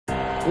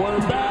We're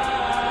back.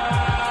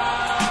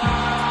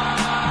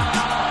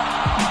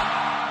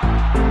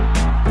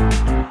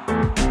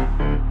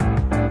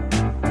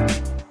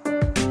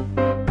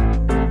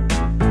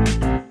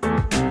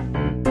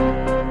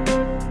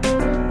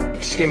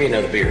 Just give me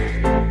another beer.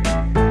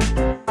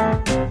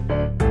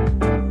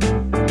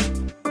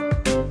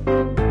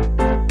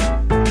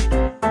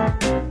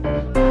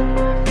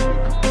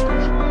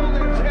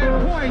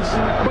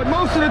 But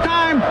most of the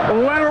time,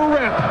 let her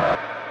rip.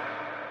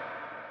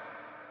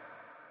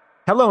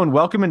 Hello and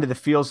welcome into the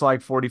Feels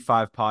Like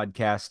 45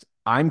 podcast.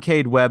 I'm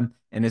Cade Webb,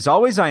 and as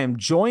always, I am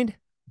joined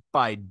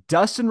by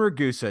Dustin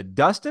Ragusa.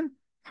 Dustin,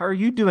 how are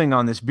you doing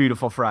on this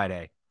beautiful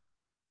Friday?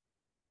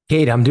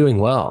 Kate, I'm doing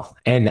well.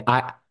 And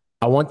I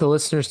want the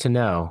listeners to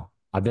know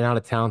I've been out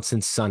of town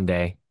since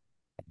Sunday,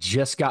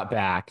 just got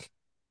back,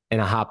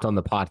 and I hopped on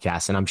the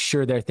podcast. And I'm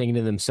sure they're thinking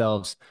to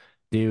themselves,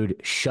 dude,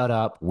 shut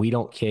up. We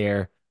don't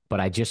care. But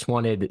I just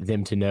wanted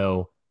them to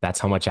know that's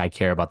how much I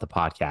care about the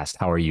podcast.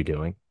 How are you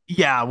doing?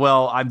 Yeah,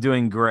 well, I'm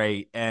doing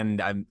great,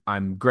 and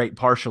I'm great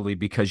partially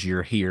because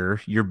you're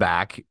here, you're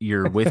back,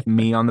 you're with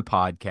me on the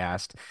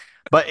podcast.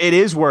 But it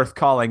is worth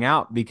calling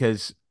out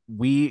because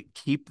we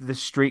keep the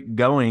streak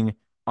going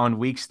on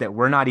weeks that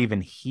we're not even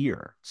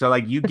here. So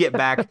like you get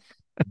back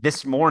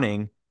this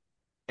morning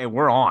and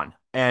we're on.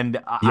 And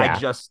I Yeah,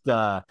 just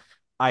I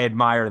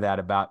admire that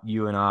about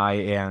you and I,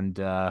 and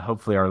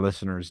hopefully our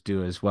listeners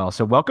do as well.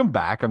 So welcome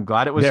back. I'm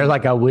glad it was they're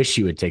like, I wish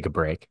you would take a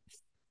break.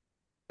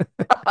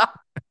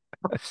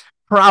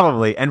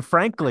 probably. And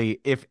frankly,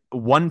 if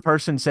one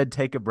person said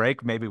take a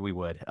break, maybe we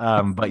would.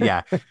 But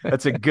yeah,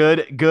 that's a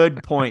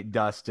good point,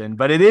 Dustin.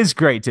 But it is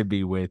great to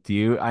be with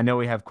you. I know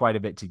we have quite a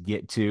bit to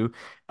get to.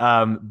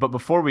 But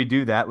before we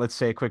do that, let's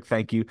say a quick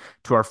thank you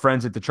to our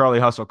friends at the Charlie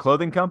Hustle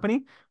Clothing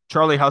Company.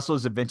 Charlie Hustle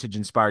is a vintage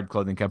inspired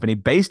clothing company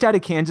based out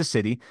of Kansas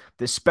City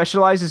that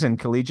specializes in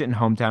collegiate and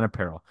hometown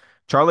apparel.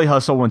 Charlie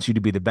Hustle wants you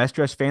to be the best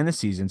dressed fan this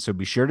season, so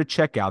be sure to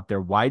check out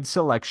their wide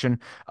selection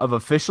of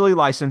officially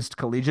licensed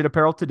collegiate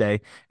apparel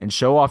today and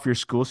show off your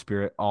school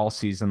spirit all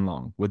season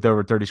long. With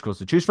over 30 schools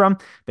to choose from,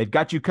 they've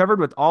got you covered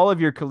with all of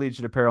your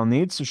collegiate apparel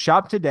needs. So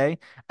shop today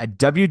at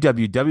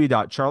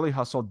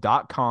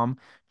www.charliehustle.com.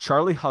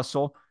 Charlie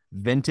Hustle,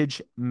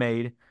 vintage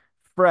made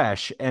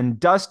fresh. And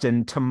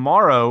Dustin,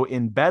 tomorrow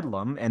in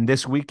Bedlam and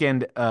this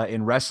weekend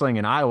in wrestling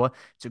in Iowa,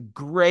 it's a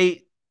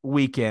great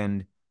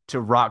weekend to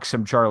rock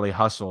some Charlie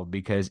Hustle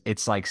because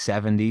it's like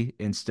 70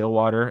 in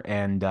Stillwater,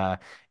 and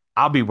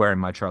I'll be wearing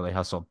my Charlie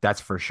Hustle. That's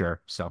for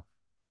sure. So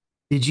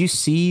Did you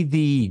see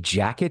the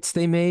jackets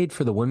they made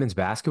for the women's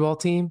basketball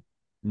team?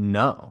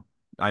 no,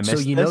 I So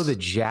missed you know this. the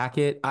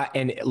jacket,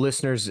 and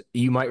listeners,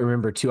 you might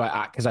remember too.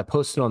 I because I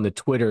posted on the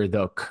Twitter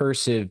the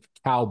cursive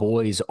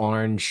Cowboys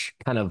orange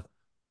kind of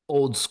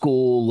old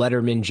school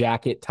Letterman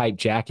jacket type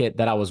jacket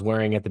that I was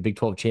wearing at the Big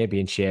 12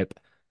 championship.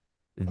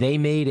 They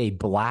made a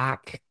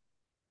black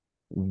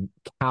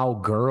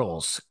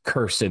Cowgirls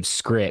cursive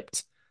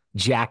script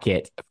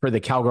jacket for the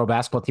Cowgirl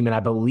basketball team, and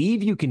I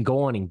believe you can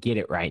go on and get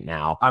it right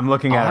now. I'm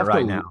looking I'll at it have right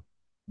to. now.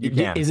 You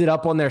can. Is it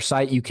up on their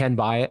site? You can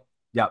buy it.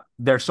 Yep.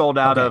 They're sold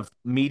out Okay, of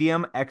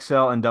medium,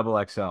 XL, and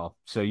double XL.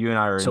 So you and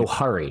I are in so the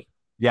hurry.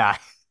 yeah.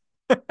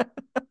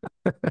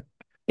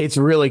 It's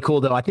really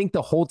cool though. I think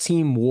the whole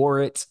team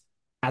wore it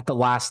at the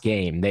last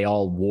game. They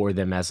all wore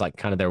them as like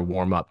kind of their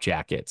warm-up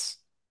jackets.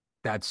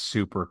 That's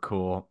super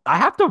cool. I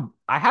have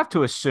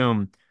to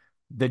assume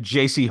the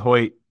JC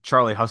Hoyt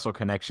Charlie Hustle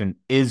connection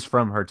is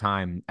from her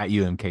time at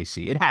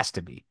UMKC. It has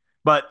to be.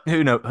 But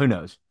who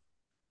knows?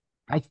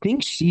 I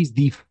think she's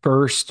the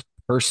first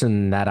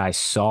person that I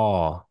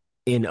saw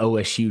in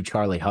OSU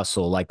Charlie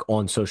Hustle like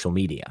on social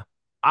media.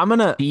 I'm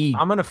gonna She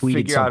I'm gonna tweeted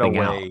figure out a something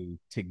out. way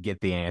to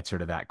get the answer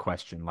to that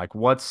question. Like,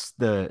 what is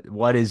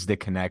the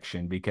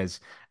connection? Because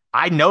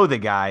I know the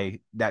guy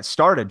that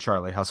started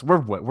Charlie Hustle.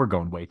 We're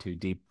going way too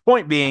deep.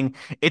 Point being,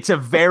 it's a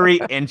very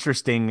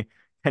interesting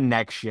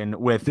connection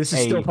with This is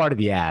still a part of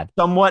the ad.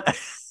 somewhat.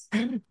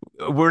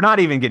 We're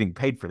not even getting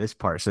paid for this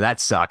part, so that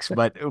sucks.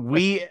 But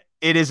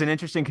it is an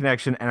interesting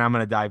connection, and I'm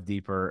going to dive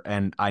deeper,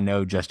 and I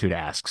know just who to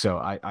ask. So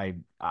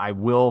I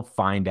will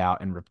find out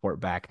and report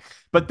back.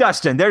 But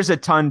Dustin, there's a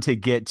ton to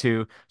get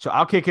to, so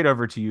I'll kick it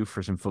over to you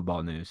for some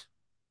football news.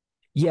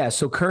 Yeah,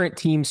 so current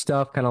team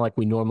stuff, kind of like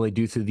we normally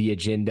do through the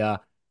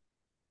agenda.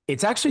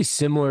 It's actually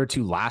similar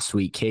to last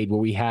week, Cade, where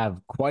we have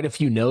quite a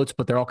few notes,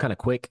 but they're all kind of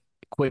quick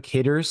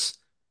hitters.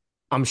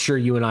 I'm sure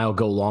you and I will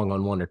go long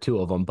on one or two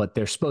of them, but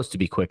they're supposed to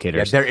be quick Yeah,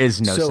 hitters. there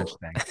is no such So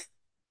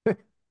thing.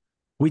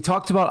 we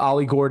talked about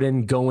Ollie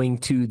Gordon going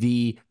to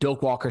the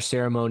Doak Walker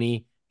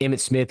ceremony, Emmitt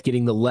Smith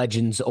getting the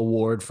Legends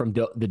Award from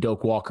the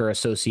Doak Walker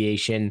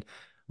Association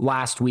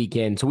last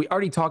weekend. So we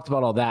already talked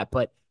about all that,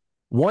 but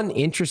one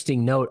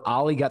interesting note,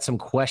 Ollie got some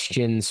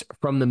questions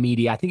from the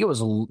media. I think it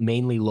was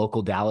mainly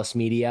local Dallas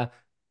media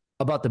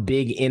about the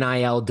big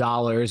NIL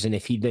dollars and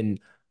if he'd been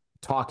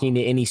talking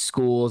to any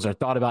schools or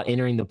thought about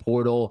entering the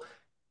portal.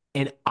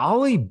 And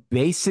Ollie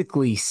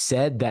basically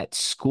said that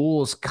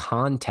schools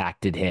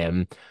contacted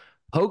him.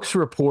 Hoax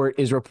Report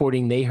is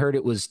reporting they heard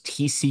it was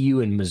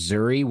TCU and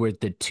Missouri were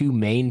the two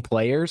main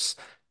players.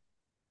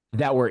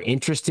 that were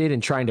interested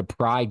in trying to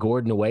pry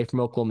Gordon away from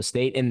Oklahoma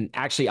State. And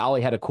actually,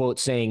 Ollie had a quote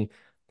saying,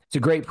 it's a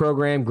great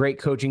program, great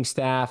coaching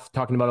staff,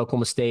 talking about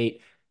Oklahoma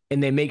State.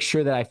 And they make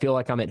sure that I feel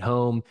like I'm at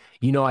home.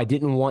 I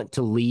didn't want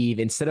to leave.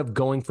 Instead of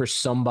going for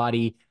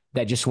somebody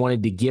that just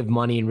wanted to give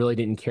money and really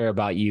didn't care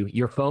about you,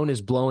 your phone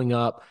is blowing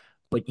up,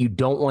 but you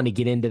don't want to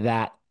get into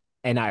that.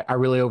 And I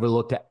really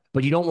overlooked that.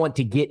 But you don't want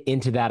to get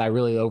into that. I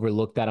really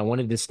overlooked that. I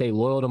wanted to stay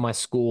loyal to my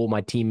school, my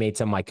teammates,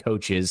 and my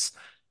coaches.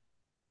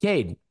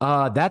 Cade,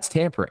 that's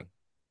tampering.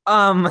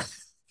 Um,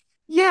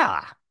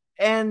 yeah,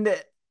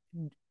 and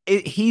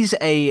he's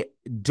a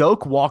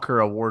Doak Walker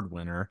Award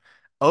winner,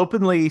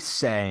 openly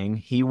saying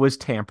he was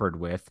tampered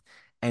with,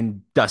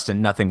 and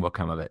Dustin, nothing will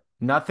come of it.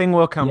 Nothing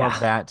will come of Yeah.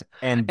 that,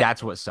 and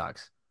that's what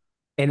sucks.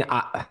 And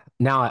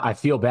now I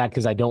feel bad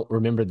because I don't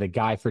remember the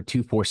guy for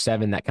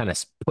 247 that kind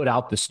of put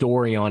out the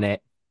story on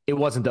it. It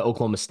wasn't the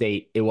Oklahoma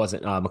State. It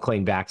wasn't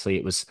McLean Baxley.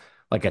 It was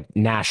like a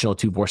national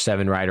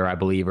 247 writer, I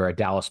believe, or a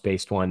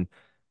Dallas-based one.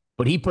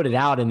 But he put it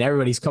out, and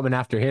everybody's coming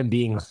after him,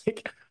 being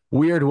like,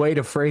 weird way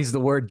to phrase the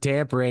word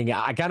tampering.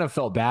 I kind of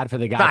felt bad for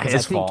the guy Not because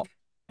his fault.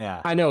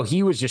 Yeah. I know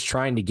he was just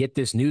trying to get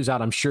this news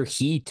out. I'm sure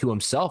he to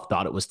himself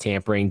thought it was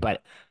tampering,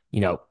 but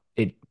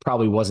it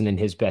probably wasn't in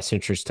his best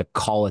interest to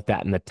call it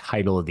that in the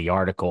title of the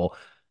article.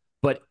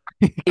 But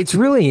it's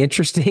really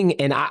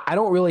interesting, and I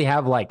don't really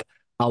have like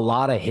a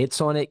lot of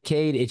hits on it,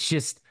 Cade. It's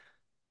just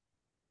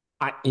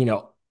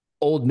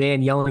old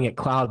man yelling at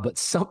cloud, but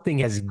something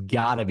has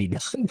got to be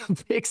done to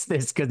fix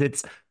this because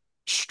it's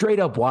straight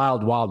up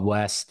wild, wild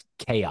west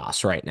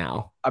chaos right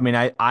now. I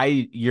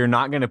mean, you're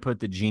not going to put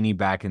the genie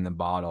back in the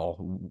bottle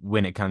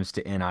when it comes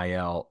to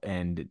NIL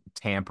and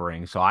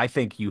tampering. So I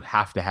think you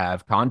have to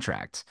have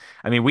contracts.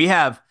 I mean,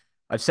 I've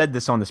said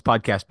this on this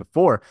podcast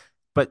before,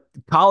 but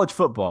college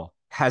football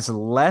has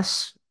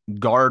less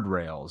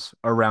guardrails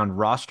around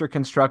roster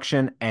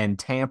construction and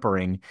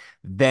tampering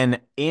than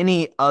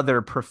any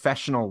other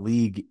professional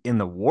league in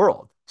the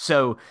world.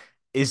 So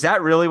is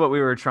that really what we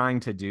were trying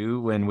to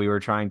do when we were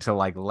trying to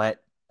like let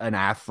an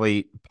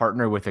athlete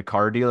partner with a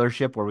car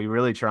dealership? Were we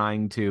really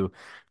trying to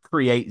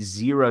create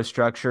zero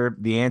structure?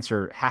 The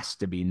answer has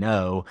to be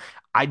no.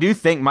 I do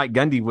think Mike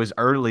Gundy was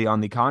early on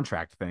the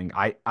contract thing.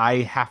 I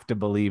have to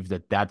believe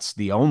that that's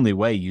the only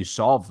way you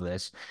solve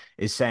this,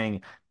 is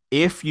saying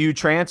if you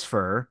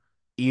transfer,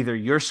 either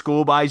your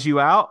school buys you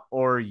out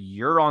or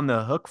you're on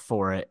the hook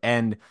for it.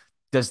 And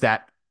does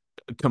that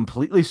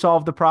completely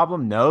solve the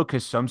problem? No,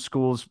 because some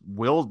schools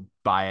will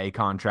buy a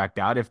contract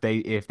out if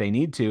they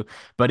need to,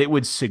 but it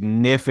would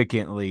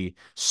significantly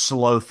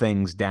slow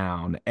things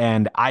down.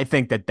 And I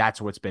think that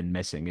that's what's been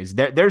missing, is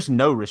there's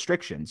no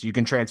restrictions. You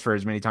can transfer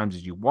as many times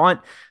as you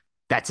want.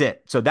 That's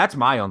it. So that's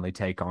my only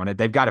take on it.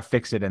 They've got to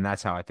fix it, and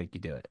that's how I think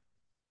you do it.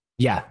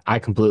 Yeah, I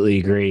completely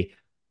agree.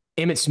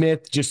 Emmitt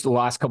Smith, just the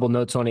last couple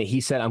notes on it. He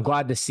said, I'm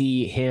glad to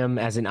see him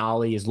as an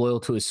Ollie is loyal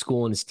to his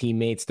school and his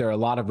teammates. There are a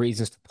lot of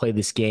reasons to play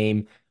this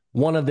game.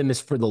 One of them is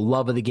for the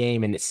love of the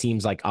game, and it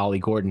seems like Ollie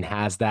Gordon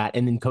has that.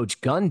 And then Coach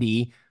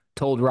Gundy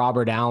told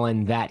Robert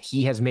Allen that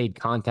he has made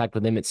contact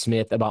with Emmitt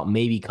Smith about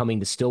maybe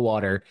coming to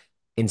Stillwater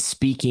and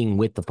speaking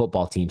with the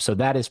football team. So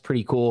that is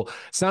pretty cool.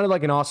 Sounded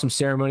like an awesome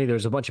ceremony.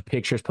 There's a bunch of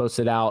pictures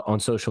posted out on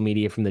social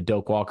media from the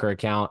Doak Walker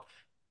account.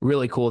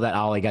 Really cool that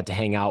Ollie got to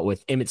hang out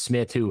with Emmitt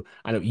Smith, who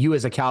I know you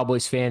as a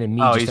Cowboys fan and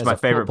me just He's as my a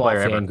favorite football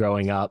player fan ever.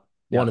 growing up.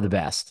 Yeah. One of the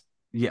best.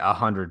 Yeah,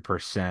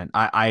 100%.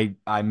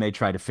 I may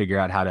try to figure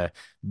out how to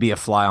be a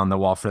fly on the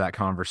wall for that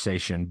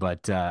conversation,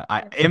 but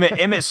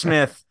Emmitt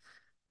Smith,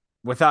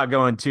 without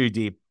going too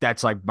deep,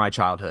 that's like my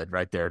childhood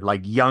right there.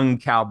 Like young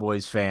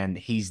Cowboys fan,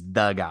 he's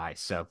the guy.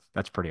 So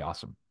that's pretty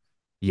awesome.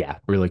 Yeah,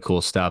 really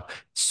cool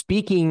stuff.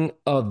 Speaking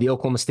of the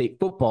Oklahoma State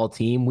football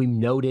team, we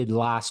noted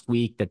last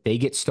week that they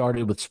get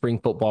started with spring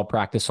football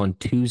practice on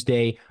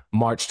Tuesday,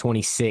 March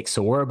 26th.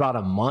 So we're about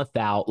a month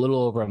out, a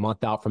little over a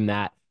month out from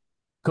that.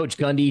 Coach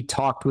Gundy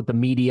talked with the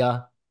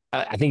media.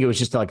 I think it was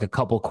just like a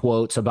couple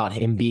quotes about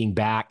him being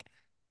back.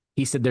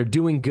 He said they're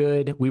doing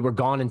good. We were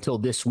gone until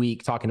this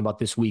week, talking about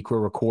this week we're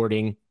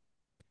recording.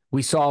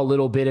 We saw a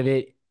little bit of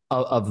it,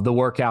 of the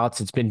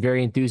workouts. It's been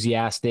very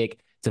enthusiastic.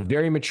 It's a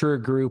very mature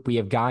group. We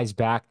have guys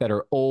back that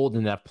are old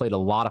and that have played a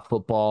lot of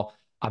football.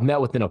 I've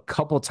met with them a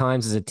couple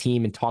times as a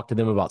team and talked to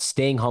them about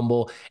staying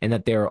humble and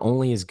that they're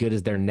only as good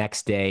as their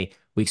next day.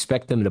 We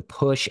expect them to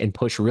push and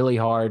push really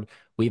hard.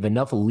 We have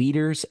enough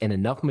leaders and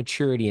enough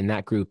maturity in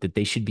that group that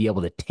they should be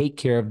able to take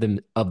care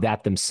of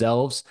that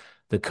themselves.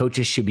 The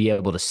coaches should be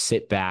able to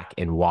sit back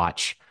and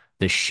watch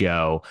the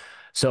show.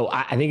 So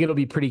I think it'll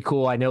be pretty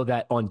cool. I know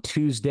that on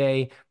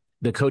Tuesday,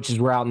 the coaches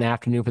were out in the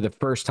afternoon for the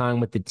first time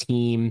with the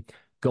team,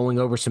 going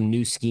over some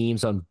new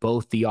schemes on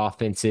both the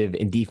offensive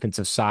and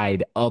defensive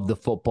side of the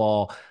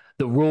football.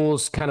 The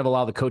rules kind of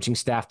allow the coaching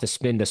staff to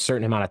spend a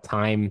certain amount of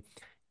time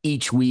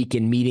each week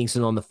in meetings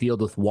and on the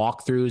field with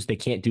walkthroughs. They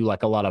can't do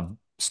like a lot of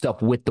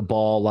stuff with the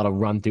ball, a lot of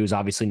run throughs,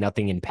 obviously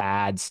nothing in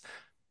pads.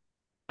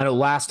 I know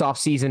last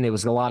offseason, it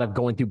was a lot of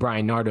going through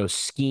Brian Nardo's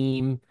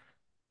scheme.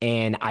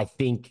 And I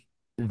think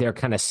they're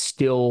kind of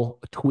still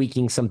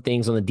tweaking some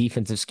things on the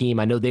defensive scheme.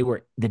 I know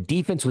the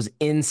defense was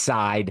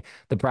inside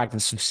the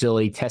practice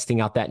facility testing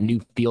out that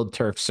new field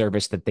turf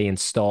service that they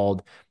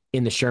installed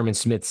in the Sherman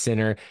Smith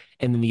Center.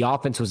 And then the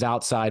offense was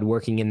outside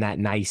working in that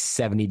nice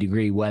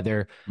 70-degree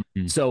weather.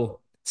 Mhm. So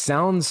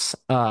sounds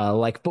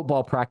like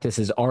football practice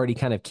is already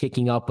kind of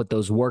kicking up with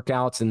those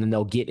workouts, and then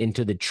they'll get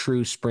into the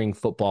true spring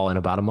football in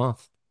about a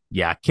month.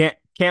 Yeah, can't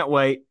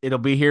wait. It'll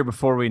be here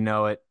before we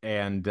know it,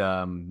 and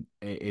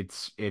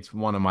it's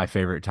one of my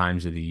favorite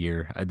times of the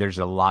year. There's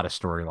a lot of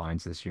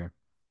storylines this year.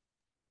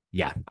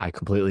 Yeah, I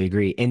completely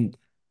agree. And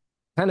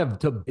kind of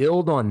to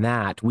build on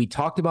that, we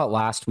talked about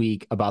last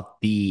week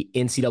about the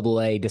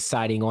NCAA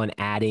deciding on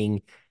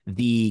adding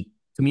the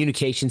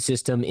communication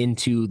system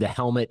into the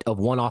helmet of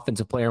one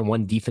offensive player and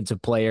one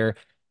defensive player,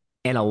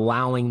 and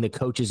allowing the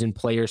coaches and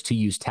players to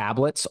use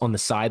tablets on the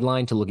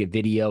sideline to look at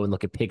video and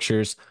look at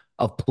pictures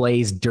of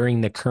plays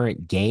during the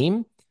current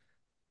game.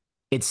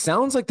 It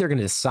sounds like they're going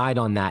to decide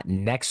on that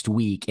next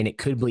week, and it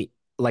could be,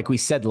 like we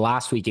said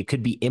last week, it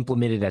could be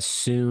implemented as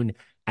soon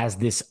as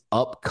this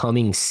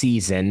upcoming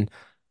season.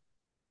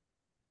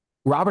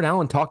 Robert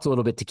Allen talked a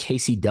little bit to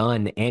Casey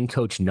Dunn and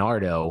Coach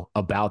Nardo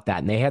about that,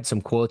 and they had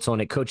some quotes on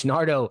it. Coach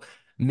Nardo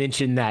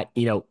mentioned that,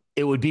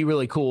 it would be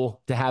really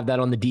cool to have that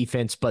on the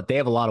defense, but they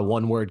have a lot of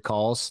one-word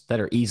calls that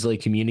are easily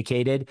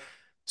communicated.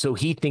 So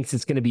he thinks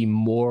it's going to be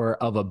more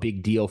of a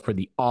big deal for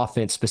the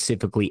offense,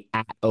 specifically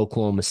at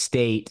Oklahoma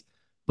State.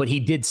 But he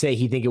did say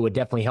he think it would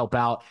definitely help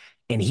out.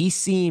 And he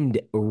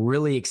seemed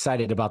really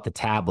excited about the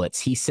tablets.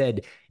 He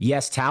said,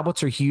 yes,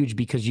 tablets are huge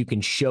because you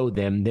can show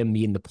them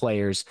being the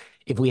players.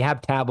 If we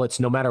have tablets,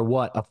 no matter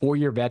what, a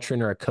 4-year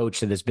veteran or a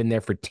coach that has been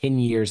there for 10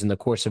 years in the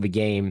course of a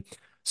game,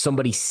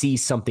 somebody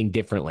sees something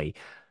differently.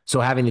 So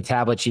having the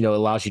tablets,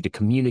 allows you to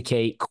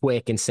communicate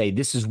quick and say,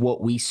 this is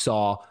what we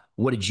saw.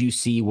 What did you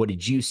see? What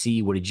did you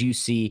see? What did you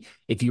see?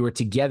 If you were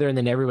together and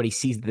then everybody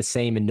sees it the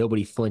same and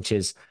nobody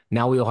flinches,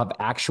 now we'll have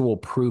actual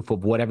proof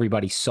of what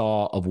everybody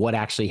saw, of what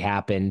actually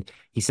happened.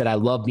 He said, I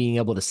love being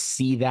able to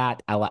see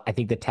that. I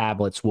think the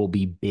tablets will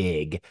be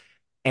big.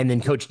 And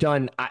then Coach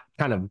Dunn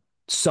kind of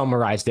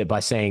summarized it by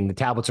saying the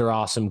tablets are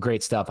awesome,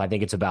 great stuff. I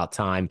think it's about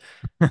time.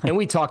 And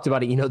we talked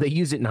about it. They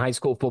use it in high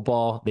school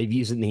football. They've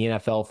used it in the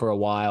NFL for a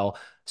while.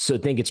 So I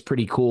think it's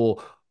pretty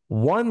cool.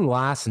 One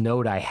last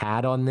note I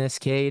had on this,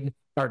 Cade,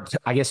 or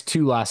I guess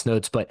two last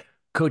notes, but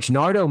Coach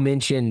Nardo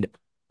mentioned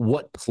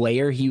what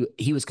player he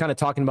was kind of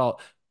talking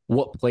about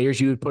what players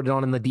you would put it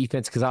on in the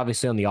defense, because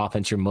obviously on the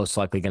offense, you're most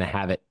likely going to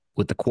have it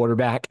with the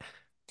quarterback.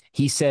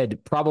 He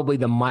said probably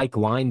the Mike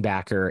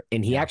linebacker,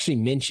 and he actually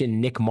mentioned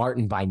Nick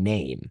Martin by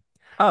name.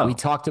 We Oh,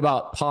 talked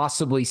about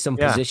possibly some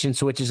yeah. position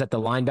switches at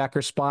the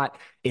linebacker spot.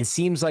 It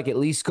seems like at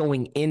least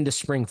going into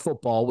spring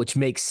football, which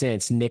makes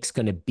sense, Nick's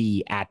going to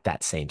be at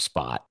that same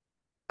spot.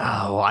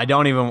 Oh, I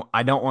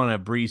don't want to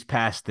breeze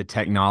past the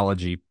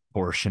technology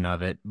portion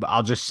of it, but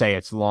I'll just say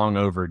it's long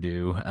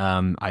overdue.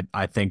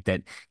 I think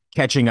that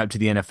catching up to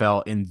the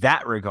NFL in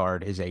that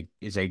regard is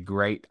a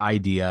great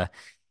idea.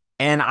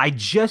 And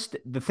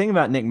the thing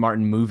about Nick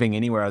Martin moving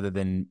anywhere other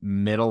than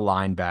middle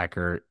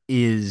linebacker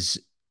is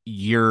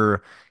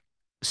you're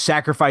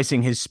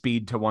sacrificing his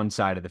speed to one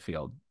side of the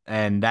field.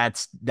 And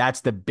that's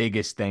the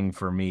biggest thing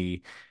for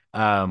me.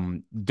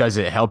 Does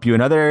it help you in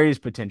other areas?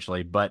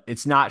 Potentially, but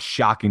it's not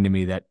shocking to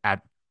me that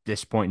at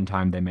this point in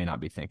time, they may not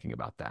be thinking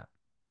about that.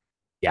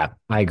 Yeah,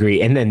 I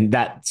agree. And then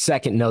that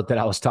second note that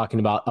I was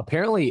talking about,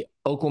 apparently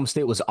Oklahoma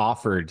State was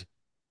offered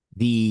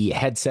the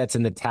headsets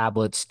and the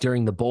tablets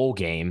during the bowl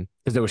game,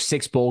 because there were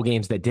 6 bowl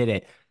games that did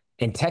it.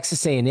 And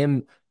Texas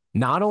A&M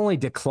not only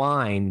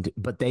declined,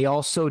 but they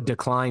also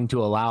declined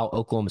to allow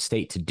Oklahoma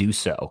State to do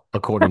so,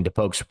 according to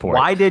Pokes Report.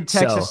 Why did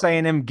So Texas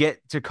A&M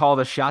get to call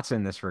the shots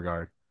in this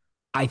regard?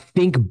 I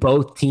think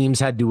both teams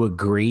had to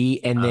agree.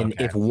 And then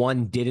Okay. if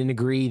one didn't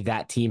agree,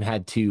 that team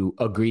had to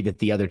agree that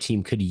the other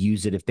team could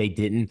use it if they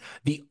didn't.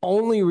 The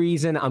only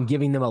reason I'm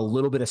giving them a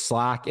little bit of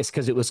slack is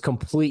because it was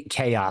complete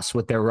chaos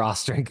with their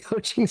roster and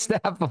coaching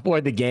staff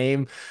before the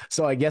game.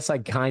 So I guess I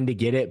kind of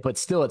get it, but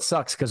still it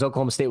sucks because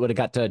Oklahoma State would have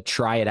got to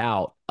try it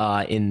out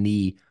in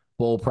the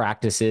bowl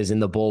practices,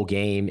 in the bowl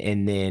game,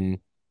 and then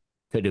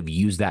could have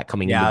used that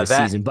coming into the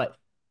season. But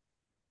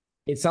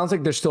it sounds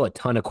like there's still a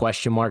ton of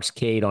question marks,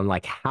 Cade, on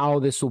like how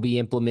this will be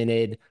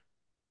implemented,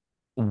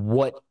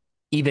 what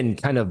even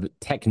kind of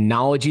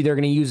technology they're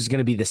going to use is going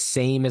to be the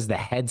same as the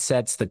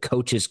headsets the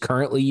coaches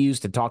currently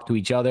use to talk to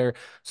each other.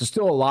 So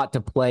still a lot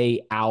to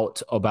play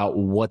out about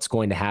what's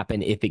going to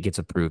happen if it gets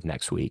approved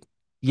next week.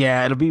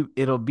 Yeah,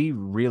 it'll be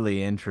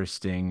really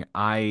interesting.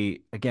 I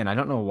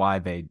don't know why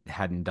they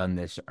hadn't done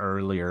this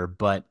earlier,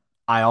 but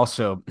I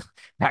also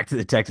back to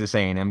the Texas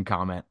A&M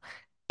comment.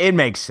 It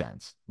makes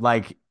sense.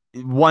 Like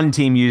one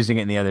team using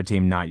it and the other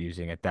team not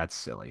using it. That's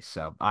silly.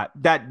 So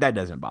that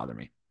doesn't bother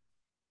me.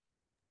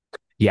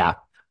 Yeah.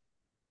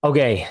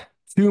 Okay.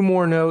 2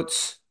 more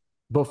notes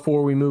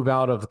before we move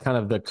out of kind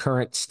of the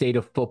current state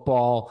of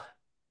football.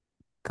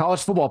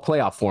 College football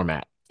playoff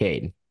format,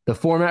 Cade. The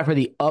format for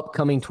the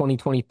upcoming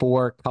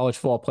 2024 college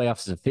football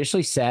playoffs is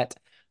officially set.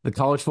 The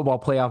College Football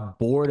Playoff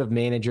Board of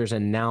Managers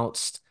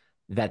announced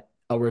that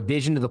a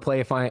revision to the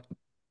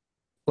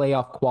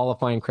playoff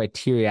qualifying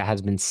criteria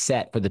has been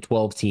set for the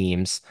 12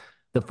 teams.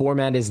 The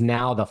format is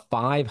now the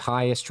 5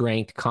 highest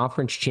ranked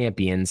conference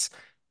champions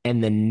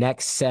and the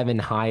next 7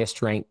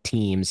 highest ranked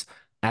teams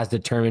as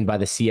determined by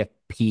the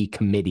CFP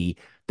committee.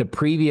 The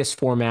previous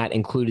format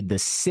included the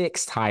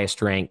 6th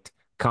highest ranked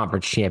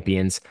conference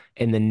champions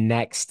and the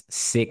next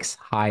 6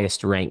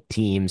 highest ranked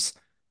teams.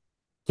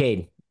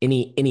 Cade,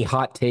 any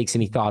hot takes,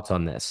 any thoughts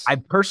on this? I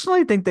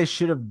personally think they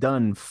should have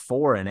done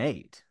 4 and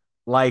 8.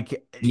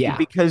 Like, Yeah.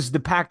 because the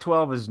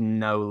Pac-12 is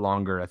no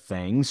longer a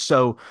thing.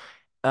 So,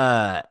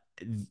 uh,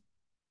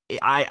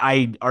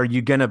 are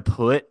you gonna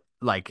put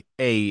like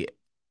a,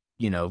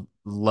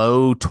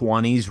 low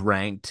 20s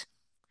ranked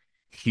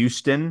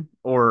Houston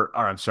or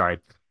I'm sorry,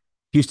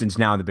 Houston's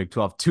now in the Big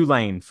 12.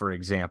 Tulane, for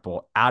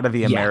example, out of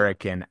the Yeah.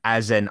 American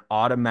as an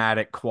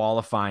automatic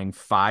qualifying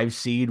 5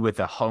 seed with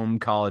a home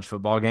college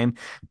football game.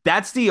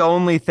 That's the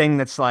only thing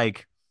that's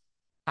like,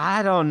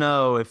 I don't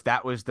know if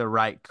that was the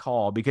right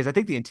call, because I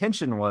think the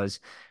intention was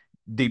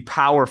the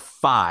Power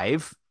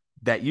Five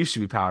that used to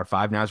be Power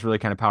Five, now it's really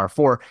kind of Power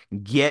Four,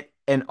 get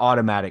an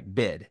automatic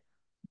bid.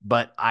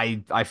 But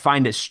I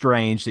find it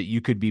strange that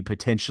you could be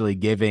potentially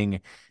giving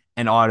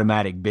an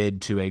automatic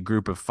bid to a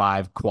group of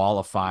 5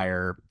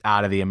 qualifier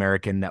out of the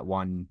American that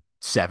won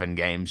 7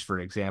 games, for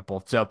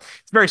example. So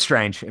it's very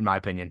strange in my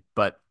opinion,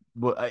 but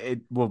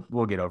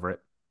we'll get over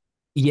it.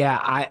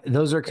 Yeah,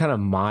 those are kind of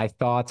my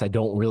thoughts. I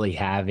don't really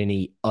have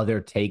any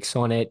other takes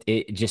on it.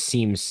 It just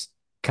seems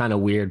kind of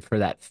weird for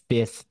that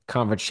 5th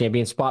conference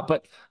champion spot,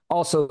 but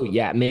also,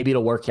 yeah, maybe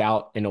it'll work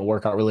out and it'll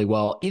work out really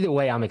well. Either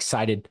way, I'm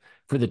excited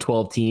for the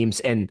 12 teams.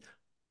 And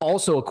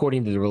also,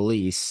 according to the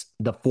release,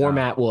 the Uh,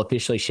 format will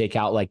officially shake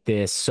out like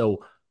this.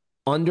 So,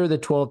 under the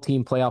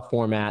 12-team playoff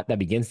format that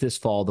begins this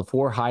fall, the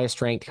 4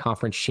 highest ranked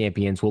conference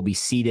champions will be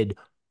seeded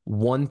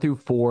 1 through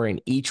 4,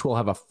 and each will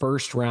have a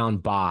first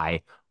round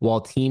bye,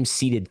 while teams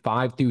seeded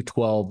 5 through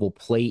 12 will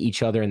play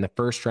each other in the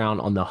first round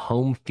on the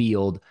home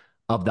field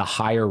of the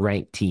higher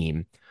ranked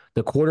team.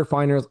 The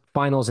quarterfinals,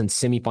 finals, and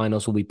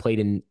semifinals will be played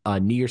in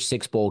New Year's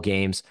Six bowl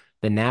games.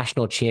 The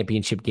national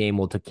championship game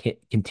will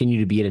continue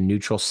to be at a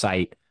neutral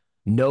site.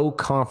 No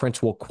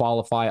conference will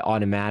qualify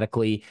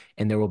automatically,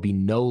 and there will be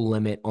no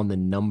limit on the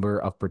number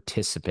of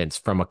participants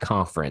from a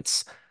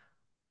conference.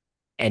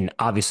 And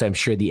obviously, I'm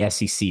sure the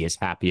SEC is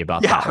happy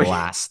about yeah, that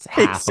last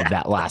half of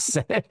that exactly. last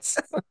sentence.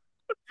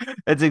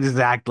 That's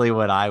exactly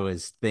what I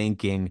was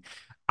thinking.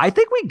 I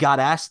think we got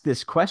asked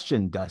this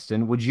question,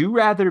 Dustin. Would you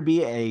rather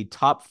be a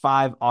top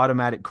 5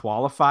 automatic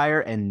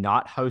qualifier and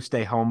not host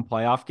a home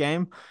playoff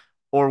game?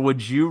 Or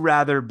would you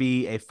rather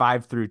be a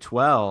 5 through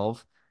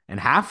 12 and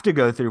have to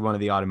go through one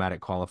of the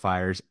automatic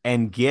qualifiers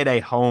and get a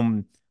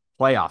home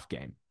playoff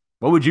game?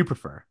 What would you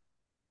prefer?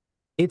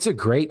 It's a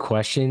great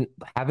question.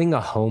 Having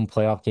a home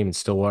playoff game in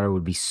Stillwater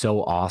would be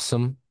so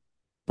awesome,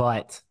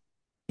 but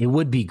it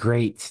would be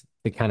great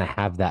to kind of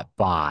have that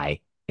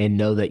bye and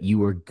know that you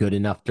were good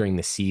enough during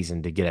the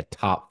season to get a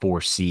top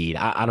 4 seed.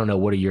 I don't know.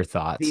 What are your The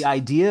thoughts?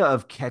 idea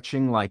of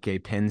catching like a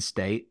Penn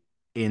State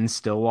in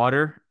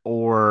Stillwater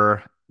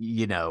or,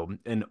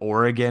 an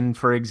Oregon,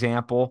 for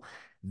example,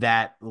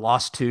 that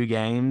lost 2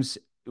 games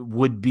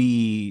would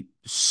be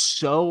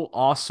so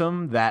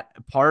awesome that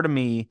part of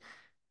me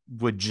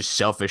would just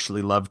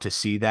selfishly love to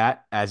see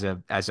that as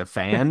a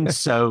fan.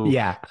 So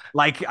Yeah,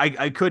 like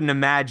I couldn't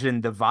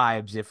imagine the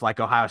vibes if like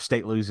Ohio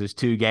State loses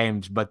 2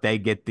 games, but they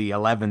get the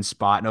 11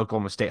 spot and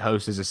Oklahoma State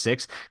hosts as a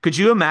 6. Could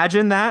you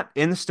imagine that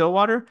in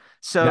Stillwater?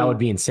 that would So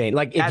be insane.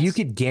 Like if you that's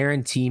could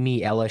guarantee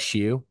me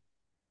LSU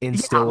in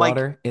yeah, like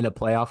Stillwater in a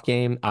playoff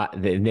game,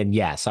 then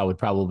yes, I would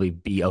probably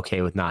be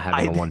okay with not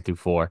having a I 1 through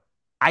 4.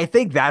 I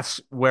think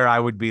that's where I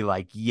would be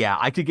like, yeah,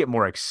 I could get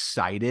more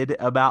excited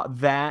about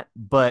that.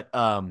 But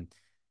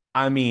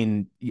I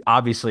mean,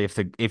 obviously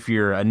if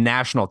you're a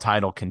national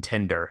title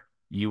contender,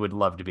 you would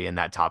love to be in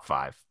that top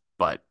 5.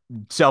 But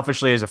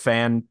selfishly as a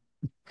fan,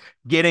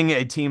 getting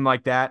a team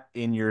like that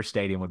in your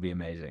stadium would be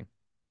amazing.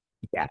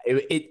 Yeah,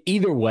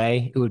 either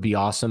way, it would be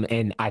awesome.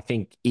 And I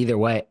think either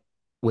way,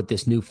 with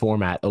this new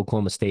format,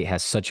 Oklahoma State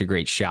has such a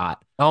great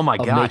shot Oh my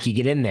of gosh. making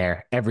it in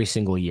there every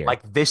single year.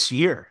 Like this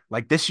year,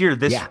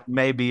 this Yeah,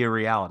 may be a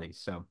reality.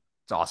 So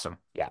it's awesome.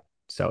 yeah.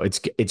 So it's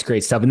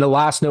great stuff. And the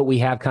last note we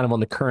have kind of on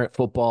the current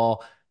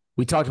football,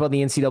 we talked about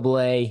the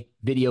NCAA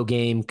video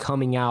game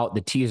coming out,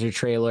 the teaser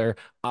trailer,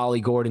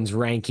 Ollie Gordon's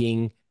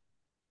ranking.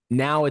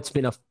 Now it's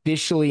been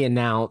officially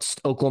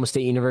announced. Oklahoma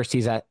State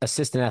University's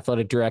assistant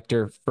athletic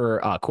director for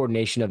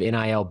coordination of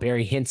NIL,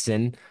 Barry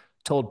Hinson,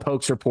 told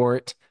Pokes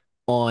Report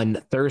on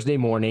Thursday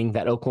morning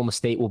that Oklahoma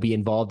State will be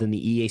involved in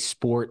the EA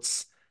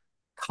Sports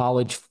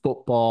college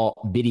football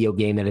video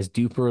game that is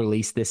due for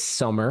release this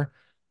summer.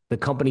 The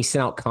company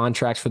sent out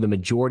contracts for the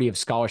majority of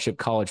scholarship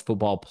college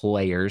football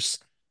players.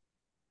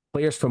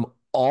 Players from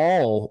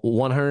all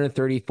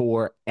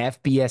 134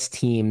 FBS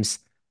teams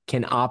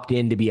can opt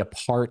in to be a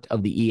part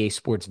of the EA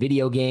Sports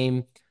video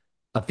game,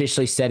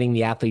 officially setting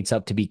the athletes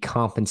up to be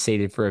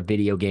compensated for a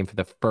video game for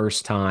the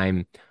first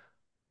time.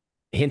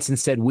 Hinson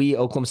said, we,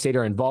 Oklahoma State,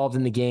 are involved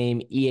in the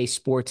game. EA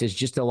Sports is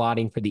just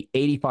allotting for the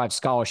 85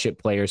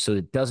 scholarship players, so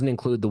it doesn't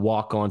include the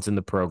walk-ons in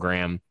the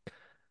program.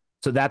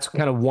 So that's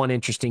kind of one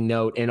interesting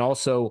note. And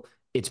also,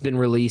 it's been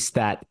released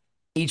that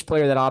each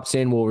player that opts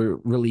in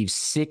will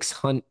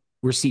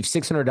receive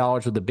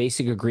 $600 with a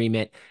basic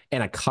agreement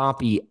and a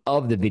copy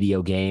of the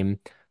video game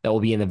that will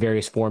be in the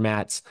various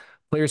formats.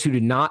 Players who do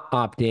not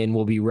opt in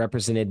will be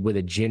represented with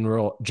a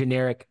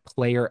generic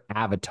player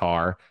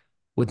avatar.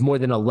 With more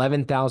than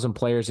 11,000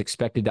 players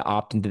expected to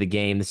opt into the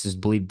game, this is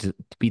believed to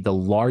be the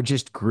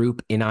largest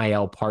group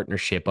NIL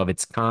partnership of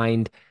its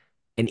kind.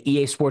 And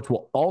EA Sports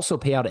will also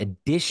pay out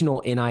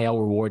additional NIL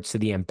rewards to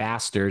the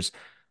ambassadors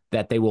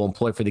that they will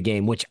employ for the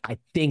game, which I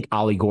think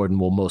Ollie Gordon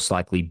will most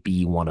likely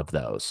be one of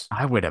those.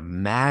 I would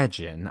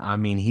imagine. I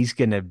mean, he's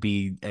going to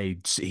be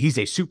he's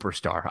a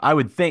superstar. I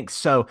would think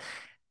so.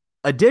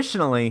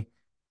 Additionally,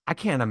 I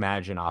can't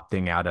imagine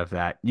opting out of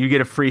that. You get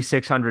a free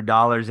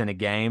 $600 in a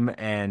game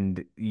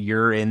and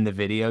you're in the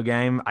video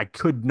game. I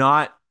could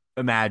not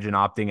imagine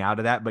opting out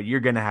of that, but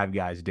you're going to have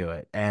guys do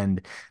it.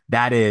 And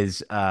that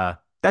is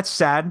that's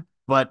sad,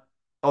 but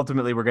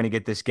ultimately we're going to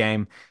get this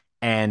game.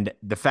 And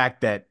the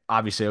fact that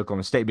obviously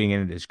Oklahoma State being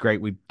in it is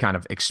great. We kind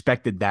of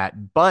expected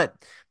that, but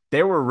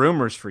there were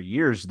rumors for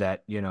years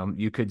that,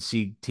 you could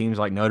see teams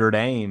like Notre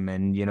Dame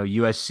and,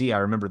 USC. I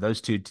remember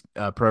those two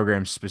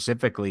programs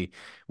specifically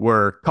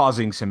were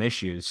causing some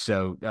issues.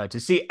 So to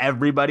see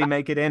everybody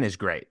make it in is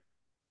great.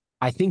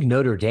 I think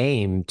Notre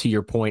Dame, to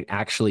your point,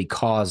 actually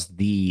caused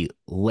the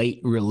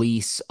late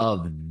release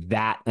of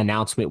that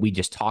announcement we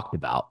just talked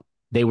about.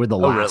 They were the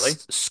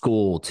last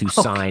school to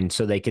sign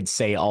so they could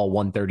say all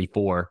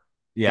 134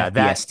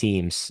 FBS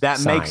teams that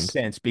signed. Makes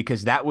sense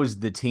because that was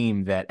the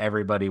team that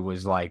everybody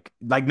was like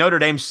Notre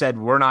Dame said,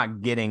 we're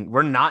not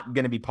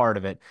going to be part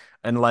of it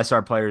unless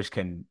our players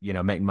can,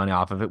 make money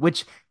off of it,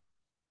 which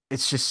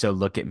it's just so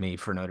look at me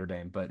for Notre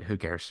Dame, but who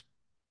cares?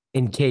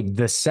 And Cade,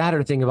 the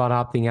sadder thing about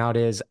opting out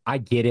is I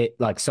get it.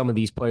 Like some of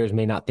these players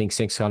may not think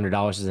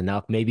 $600 is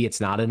enough. Maybe it's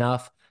not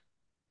enough.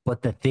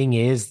 But the thing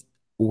is,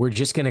 we're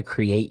just going to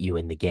create you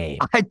in the game.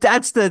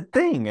 That's the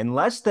thing.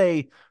 Unless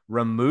they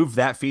remove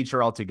that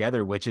feature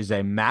altogether, which is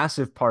a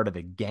massive part of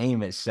the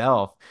game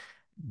itself,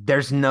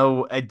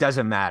 it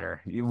doesn't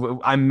matter.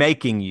 I'm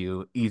making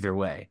you either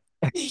way.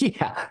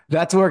 Yeah,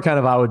 that's where kind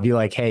of I would be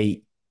like,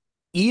 hey,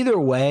 either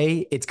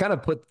way, it's kind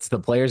of puts the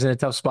players in a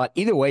tough spot.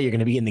 Either way, you're going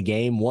to be in the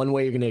game. One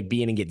way you're going to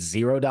be in and get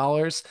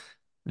 $0.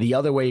 The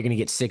other way, you're going to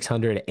get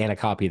 600 and a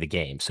copy of the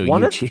game. So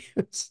you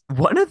choose.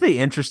 One of the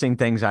interesting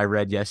things I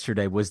read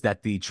yesterday was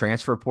that the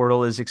transfer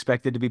portal is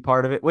expected to be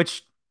part of it,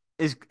 which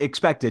is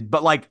expected.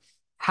 But like,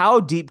 how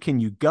deep can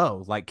you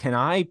go? Like, can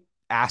I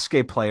ask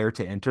a player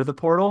to enter the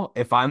portal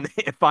if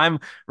I'm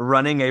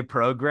running a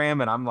program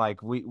and I'm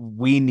like,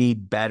 we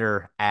need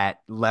better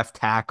at left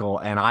tackle,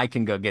 and I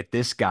can go get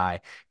this guy?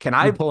 Can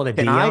I pull a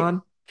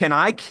Dion? Can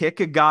I kick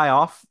a guy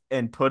off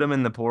and put him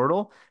in the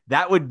portal?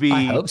 That would be.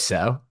 I hope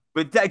so.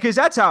 But because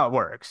that's how it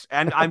works.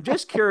 And I'm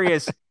just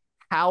curious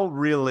how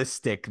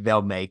realistic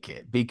they'll make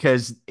it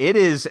because it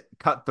is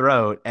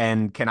cutthroat.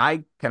 And can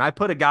I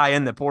put a guy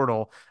in the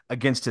portal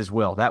against his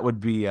will? That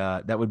would be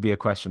a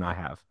question I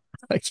have.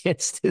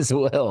 Against his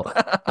will.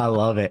 I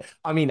love it.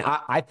 I mean,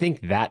 I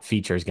think that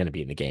feature is going to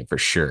be in the game for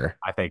sure.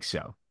 I think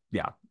so.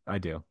 Yeah, I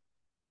do.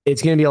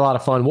 It's going to be a lot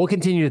of fun. We'll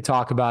continue to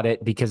talk about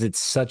it because it's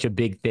such a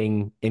big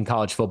thing in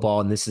college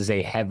football. And this is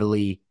a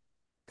heavily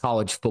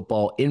college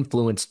football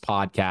influenced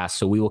podcast.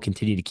 So we will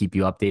continue to keep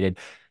you updated.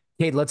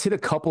 Hey, let's hit a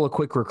couple of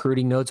quick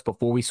recruiting notes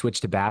before we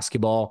switch to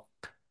basketball.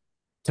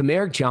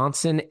 Tamarick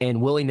Johnson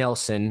and Willie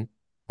Nelson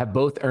have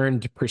both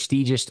earned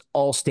prestigious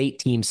all-state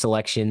team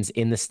selections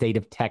in the state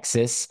of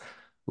Texas.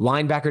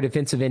 Linebacker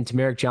defensive end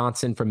Tamarick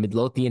Johnson from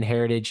Midlothian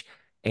Heritage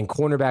and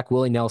cornerback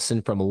Willie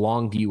Nelson from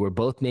Longview were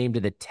both named to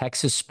the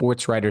Texas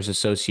Sports Writers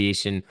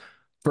Association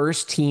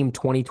first team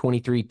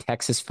 2023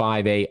 Texas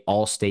 5A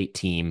all-state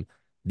team.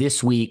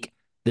 This week,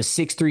 the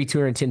 6'3",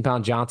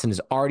 210-pound Johnson is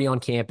already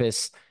on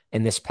campus,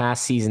 and this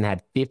past season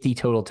had 50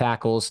 total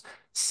tackles,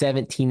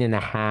 17 and a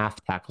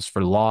half tackles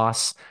for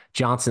loss.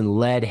 Johnson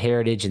led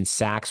Heritage in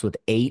sacks with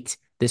 8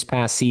 this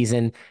past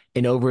season,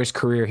 and over his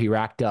career, he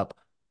racked up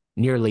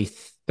nearly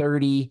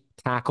 30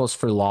 tackles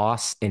for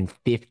loss and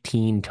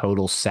 15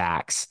 total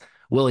sacks.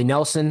 Willie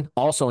Nelson,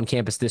 also on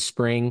campus this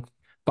spring,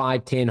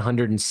 5'10",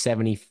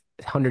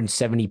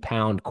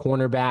 170-pound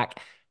cornerback,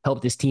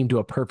 helped his team to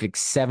a perfect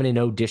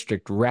 7-0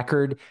 district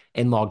record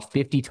and logged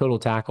 50 total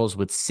tackles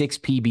with 6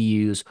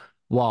 PBUs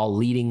while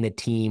leading the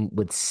team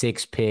with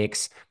 6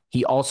 picks.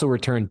 He also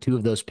returned 2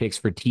 of those picks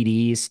for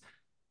TDs.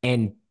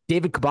 And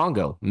David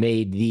Kabongo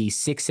made the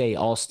 6A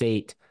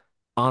All-State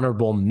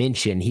honorable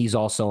mention. He's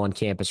also on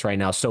campus right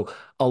now. So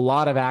a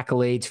lot of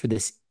accolades for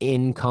this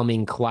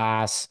incoming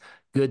class.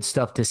 Good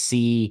stuff to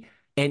see.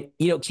 And,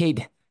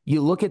 Cade,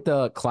 you look at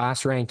the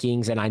class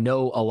rankings, and I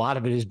know a lot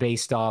of it is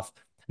based off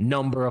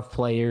number of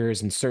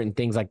players and certain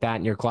things like that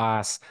in your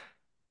class.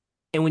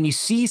 And when you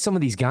see some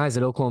of these guys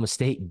at Oklahoma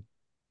State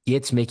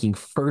gets making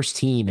first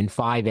team in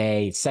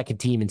 5A, second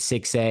team in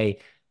 6A,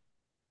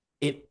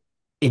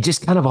 it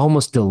just kind of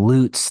almost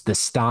dilutes the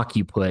stock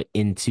you put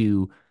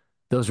into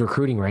those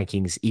recruiting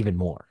rankings even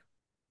more.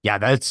 Yeah,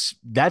 that's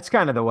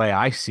kind of the way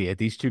I see it.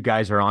 These two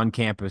guys are on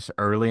campus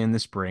early in the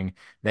spring.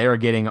 They are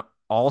getting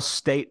all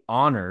state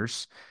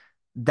honors.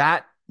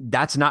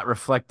 That's not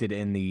reflected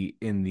in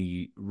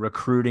the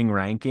recruiting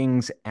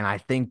rankings, and I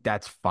think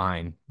that's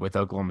fine with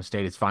Oklahoma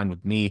State. It's fine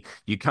with me.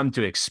 You come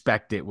to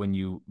expect it when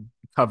you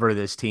cover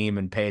this team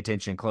and pay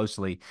attention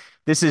closely.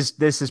 This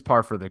is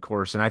par for the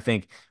course, and I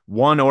think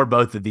one or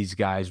both of these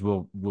guys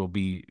will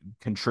be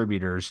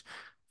contributors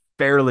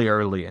fairly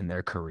early in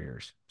their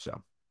careers.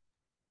 So.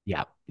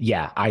 Yeah.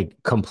 Yeah. I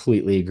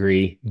completely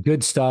agree.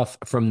 Good stuff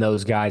from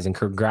those guys, and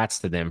congrats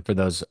to them for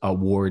those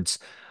awards.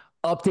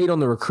 Update on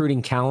the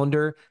recruiting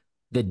calendar.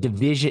 The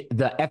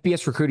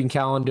FBS recruiting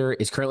calendar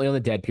is currently on the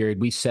dead period.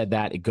 We said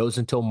that it goes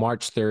until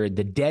March 3rd.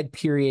 The dead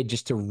period,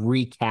 just to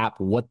recap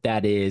what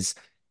that is,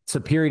 it's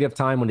a period of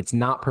time when it's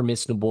not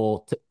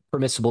permissible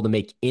to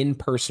make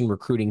in-person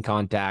recruiting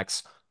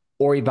contacts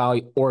or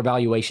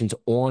evaluations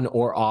on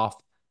or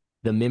off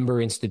the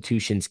member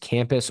institution's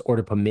campus, or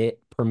to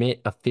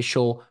permit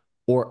official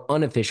or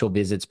unofficial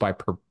visits by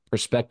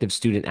prospective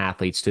student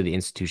athletes to the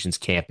institution's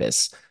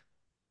campus.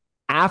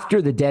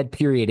 After the dead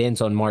period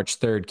ends on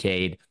March 3rd,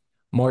 Cade,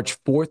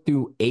 March 4th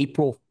through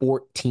April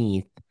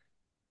 14th,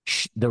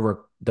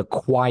 the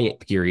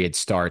quiet period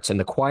starts. And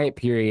the quiet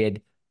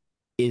period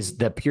is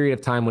the period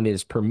of time when it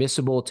is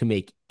permissible to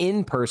make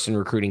in-person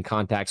recruiting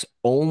contacts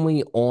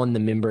only on the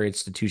member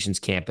institution's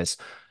campus.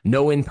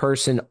 No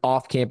in-person,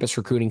 off-campus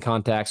recruiting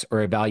contacts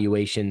or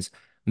evaluations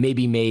may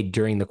be made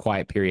during the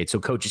quiet period. So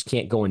coaches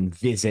can't go and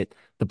visit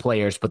the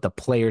players, but the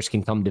players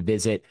can come to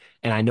visit.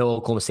 And I know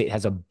Oklahoma State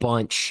has a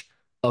bunch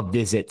of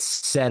visits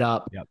set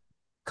up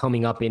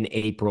coming up in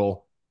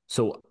April.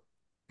 So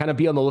kind of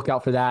be on the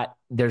lookout for that.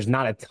 There's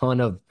not a ton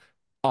of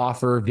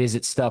offer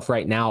visit stuff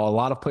right now. A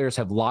lot of players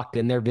have locked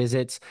in their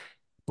visits,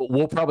 but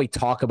we'll probably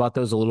talk about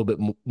those a little bit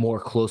more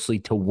closely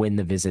to when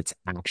the visits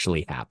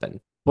actually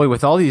happen. Boy,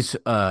 with all these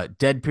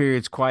dead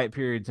periods, quiet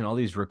periods, and all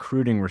these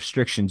recruiting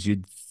restrictions,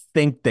 you'd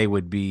think they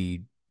would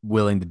be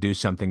willing to do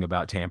something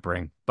about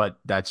tampering, but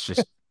that's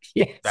just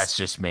that's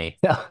just me.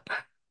 Yeah,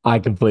 I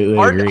completely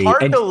agree.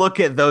 Hard to look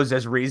at those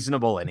as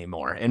reasonable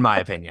anymore, in my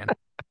opinion.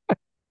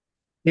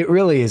 It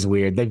really is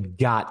weird. They've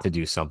got to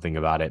do something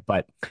about it.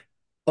 But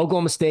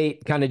Oklahoma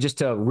State, kind of just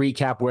to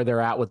recap where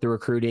they're at with the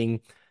recruiting,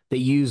 they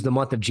used the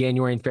month of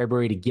January and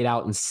February to get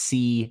out and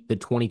see the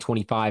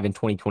 2025 and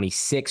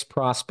 2026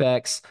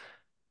 prospects.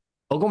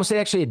 Oklahoma State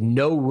actually had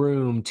no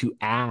room to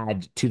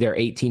add to their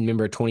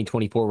 18-member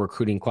 2024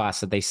 recruiting class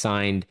that they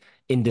signed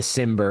in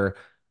December.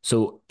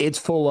 So it's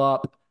full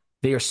up.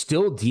 They are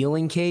still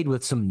dealing, Cade,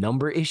 with some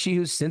number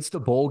issues since the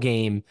bowl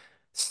game.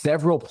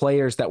 Several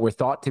players that were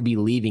thought to be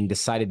leaving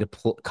decided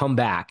to come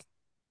back.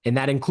 And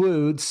that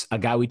includes a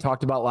guy we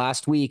talked about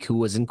last week who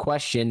was in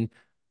question,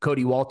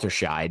 Cody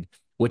Walterscheid,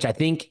 which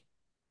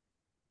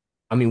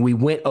we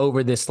went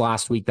over this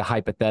last week, the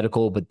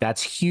hypothetical, but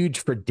that's huge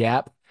for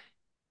depth.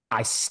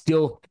 I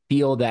still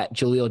feel that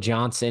Jaleel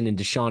Johnson and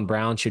Deshaun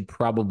Brown should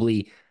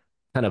probably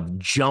kind of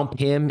jump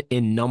him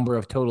in number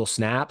of total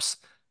snaps.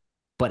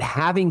 But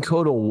having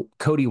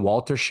Cody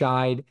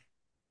Walterscheid,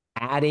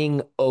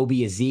 adding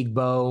Obi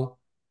Ezigbo,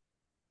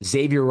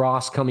 Xavier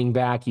Ross coming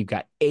back, you've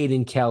got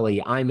Aiden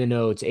Kelly, Iman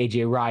Oates,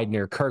 AJ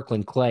Ridner,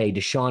 Kirkland Clay,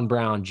 Deshaun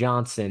Brown,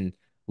 Johnson,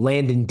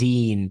 Landon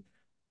Dean.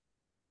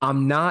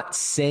 I'm not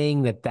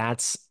saying that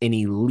that's an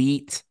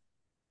elite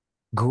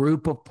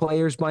group of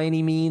players by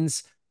any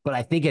means, but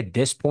I think at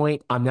this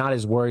point, I'm not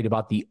as worried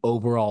about the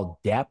overall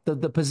depth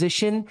of the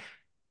position.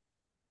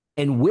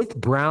 And with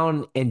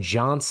Brown and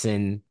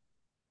Johnson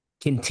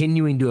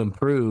continuing to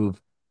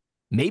improve,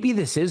 maybe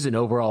this is an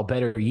overall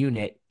better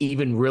unit,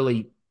 even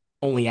really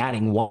only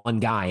adding one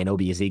guy in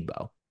Obi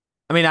Ezigbo.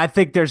 I mean, I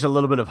think there's a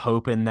little bit of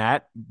hope in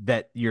that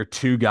your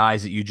two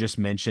guys that you just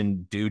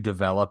mentioned do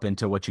develop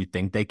into what you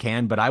think they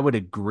can. But I would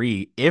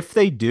agree, if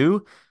they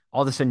do,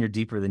 all of a sudden you're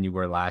deeper than you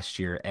were last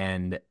year.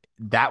 And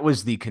that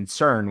was the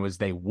concern, was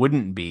they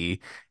wouldn't be.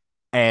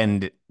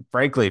 And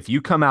frankly, if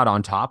you come out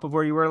on top of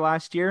where you were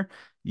last year,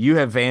 you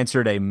have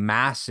answered a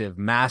massive,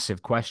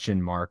 massive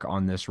question mark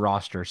on this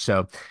roster.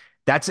 So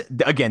that's,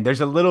 again, there's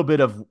a little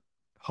bit of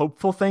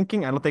hopeful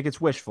thinking. I don't think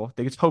it's wishful. I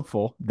think it's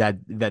hopeful that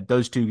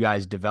those two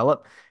guys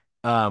develop.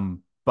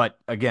 But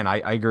again, I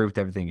agree with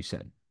everything you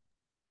said.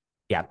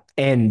 Yeah.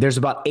 And there's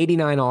about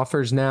 89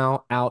 offers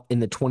now out in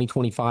the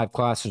 2025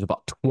 class. There's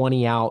about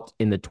 20 out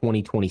in the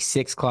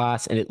 2026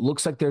 class. And it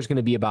looks like there's going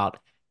to be about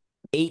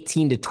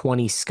 18 to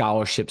 20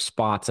 scholarship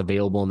spots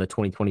available in the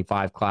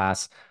 2025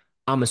 class.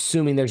 I'm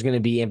assuming there's going to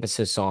be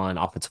emphasis on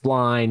offensive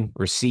line,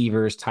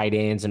 receivers, tight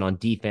ends, and on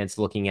defense,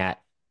 looking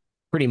at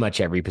pretty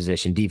much every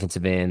position,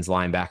 defensive ends,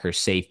 linebackers,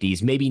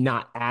 safeties, maybe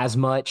not as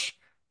much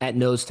at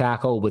nose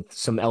tackle, with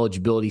some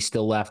eligibility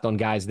still left on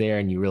guys there.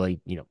 And you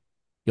really, you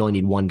only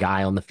need one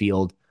guy on the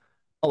field.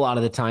 A lot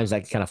of the times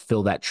that can kind of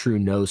fill that true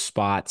nose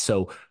spot.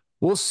 So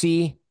we'll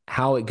see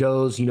how it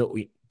goes.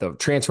 The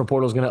transfer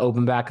portal is going to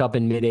open back up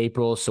in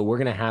mid-April. So we're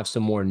going to have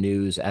some more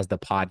news as the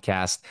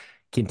podcast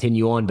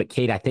continue on. But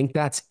Kate, I think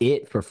that's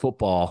it for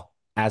football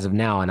as of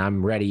now. And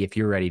I'm ready if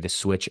you're ready to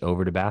switch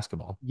over to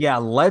basketball. Yeah,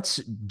 let's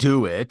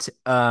do it.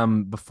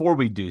 Before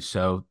we do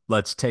so,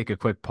 let's take a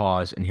quick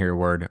pause and hear a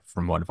word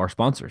from one of our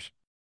sponsors.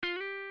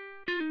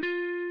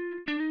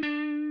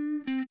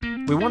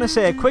 We want to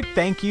say a quick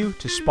thank you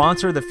to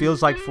sponsor the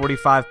Feels Like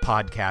 45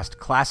 podcast,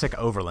 Classic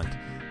Overland.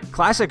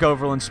 Classic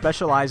Overland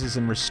specializes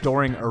in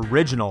restoring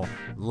original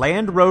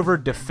Land Rover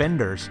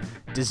Defenders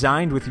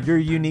designed with your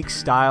unique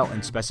style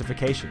and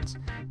specifications.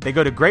 They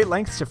go to great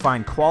lengths to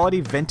find quality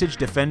vintage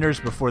Defenders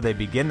before they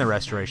begin the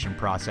restoration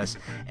process,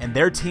 and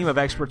their team of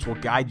experts will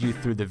guide you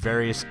through the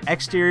various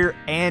exterior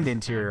and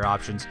interior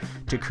options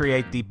to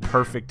create the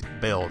perfect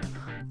build.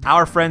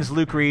 Our friends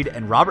Luke Reed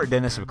and Robert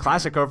Dennis of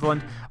Classic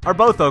Overland are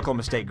both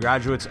Oklahoma State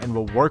graduates and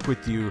will work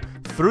with you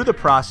through the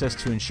process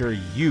to ensure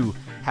you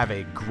have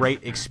a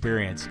great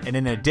experience. And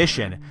in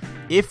addition,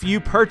 if you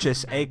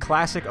purchase a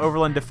Classic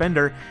Overland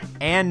Defender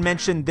and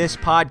mention this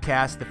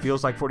podcast, the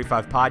Feels Like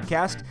 45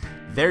 podcast,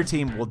 their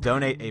team will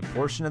donate a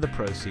portion of the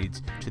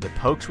proceeds to the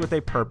Pokes with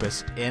a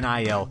Purpose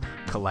NIL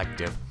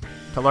Collective.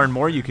 To learn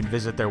more, you can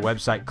visit their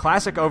website,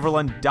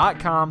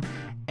 classicoverland.com,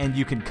 and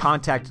you can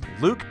contact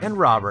Luke and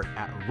Robert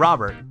at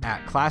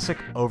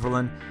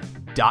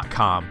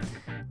classicoverland.com.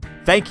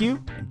 Thank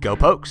you, and go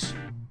Pokes.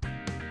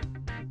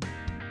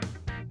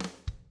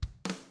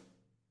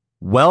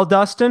 Well,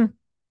 Dustin,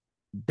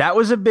 that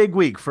was a big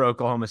week for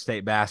Oklahoma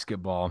State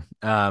basketball.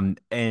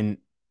 And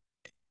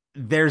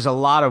there's a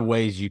lot of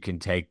ways you can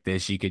take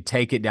this. You could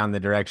take it down the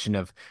direction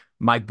of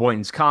Mike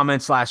Boynton's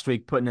comments last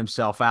week, putting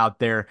himself out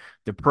there,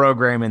 the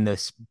program in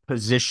this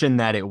position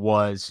that it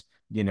was,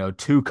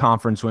 2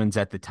 conference wins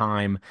at the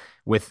time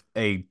with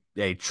a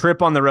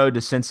trip on the road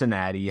to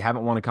Cincinnati. You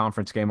haven't won a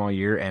conference game all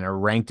year, and a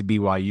ranked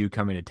BYU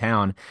coming to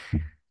town.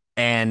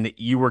 And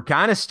you were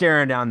kind of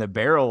staring down the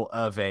barrel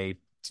of a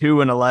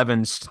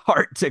 2-11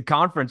 start to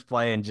conference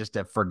play in just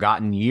a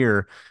forgotten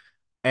year.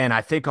 And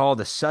I think all of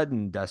a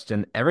sudden,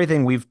 Dustin,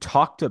 everything we've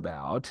talked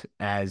about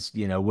as,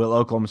 will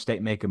Oklahoma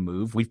State make a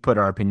move? We've put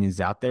our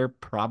opinions out there.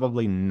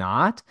 Probably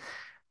not.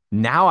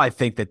 Now I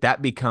think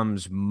that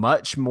becomes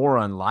much more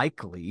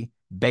unlikely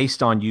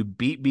based on you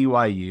beat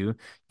BYU,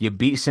 you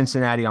beat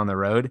Cincinnati on the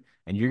road,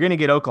 and you're going to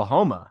get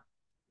Oklahoma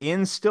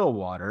in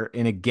Stillwater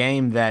in a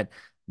game that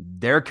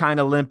they're kind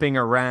of limping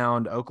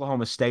around.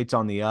 Oklahoma State's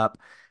on the up.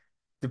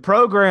 The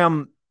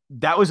program,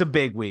 that was a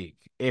big week.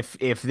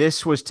 If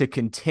this was to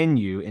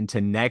continue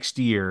into next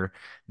year,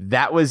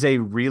 that was a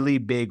really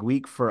big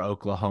week for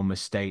Oklahoma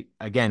State.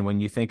 Again, when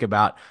you think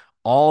about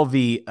all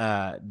the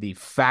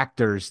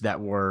factors that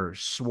were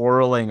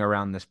swirling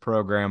around this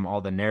program,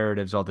 all the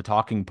narratives, all the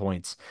talking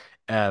points,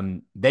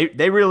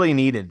 they really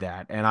needed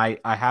that. And I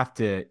have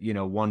to,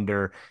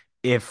 wonder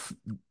if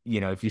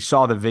you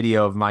saw the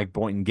video of Mike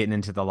Boynton getting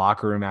into the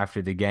locker room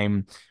after the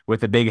game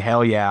with a big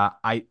hell yeah,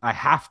 I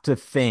have to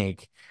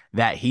think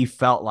that he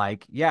felt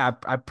like, yeah,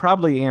 I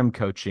probably am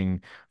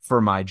coaching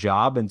for my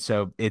job. And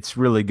so it's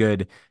really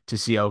good to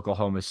see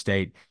Oklahoma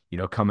State,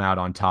 come out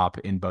on top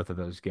in both of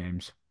those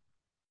games.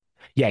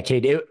 Yeah,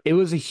 Kate, it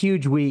was a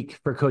huge week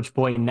for Coach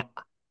Boynton.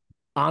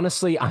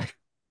 Honestly,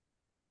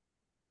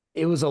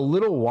 it was a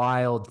little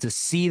wild to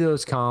see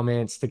those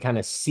comments, to kind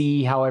of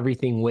see how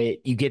everything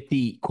went. You get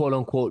the quote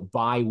unquote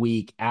bye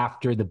week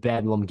after the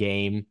Bedlam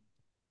game,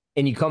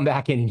 and you come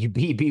back and you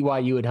beat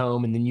BYU at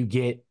home, and then you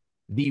get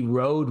the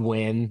road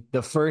win,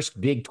 the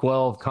first Big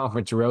 12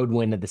 conference road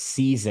win of the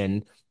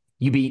season.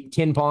 You beat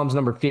Ken Palm's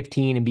number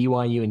 15 in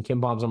BYU and Ken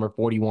Palm's number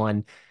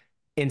 41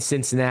 in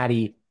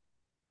Cincinnati.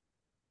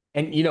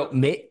 And,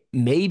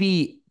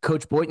 maybe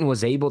Coach Boynton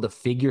was able to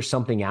figure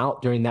something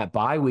out during that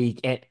bye week.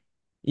 And,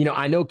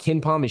 I know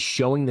Ken Palm is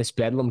showing this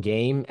Bedlam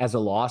game as a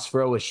loss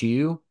for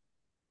OSU,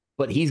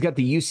 but he's got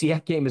the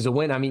UCF game as a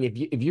win. I mean,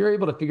 if you're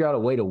able to figure out a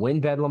way to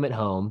win Bedlam at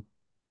home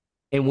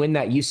and win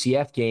that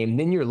UCF game,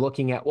 then you're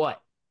looking at what?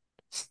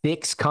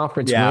 6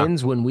 conference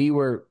wins when we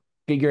were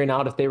figuring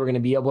out if they were going to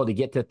be able to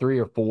get to 3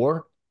 or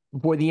 4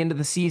 before the end of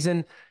the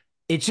season.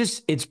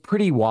 It's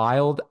pretty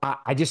wild.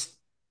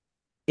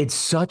 It's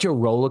such a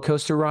roller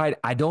coaster ride.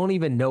 I don't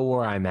even know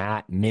where I'm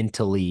at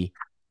mentally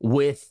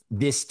with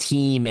this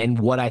team and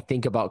what I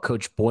think about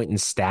Coach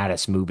Boynton's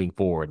status moving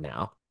forward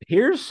now.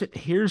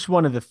 Here's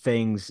one of the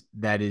things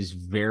that is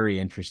very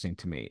interesting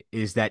to me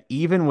is that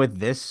even with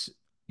this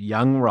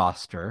young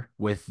roster,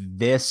 with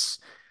this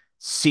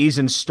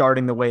season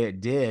starting the way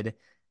it did,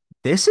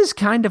 this is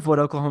kind of what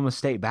Oklahoma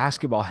State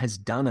basketball has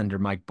done under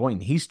Mike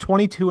Boynton. He's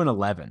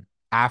 22-11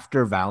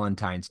 after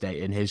Valentine's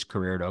Day in his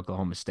career at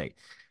Oklahoma State.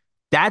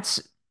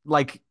 That's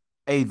like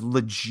a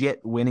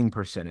legit winning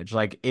percentage.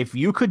 Like if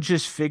you could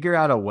just figure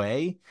out a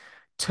way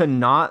to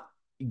not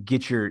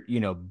get your,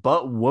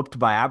 butt whooped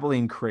by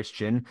Abilene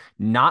Christian,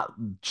 not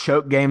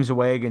choke games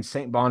away against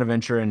St.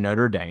 Bonaventure and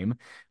Notre Dame.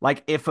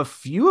 Like if a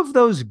few of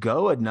those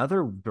go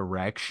another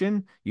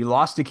direction, you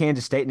lost to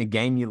Kansas State in a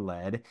game you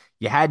led,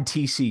 you had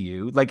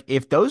TCU. Like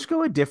if those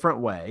go a different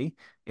way,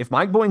 if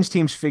Mike Boynton's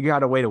teams figure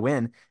out a way to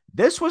win,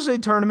 this was a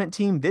tournament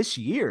team this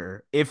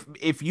year.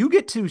 If you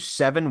get to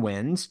 7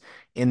 wins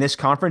in this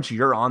conference,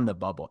 you're on the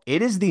bubble.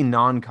 It is the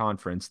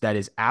non-conference that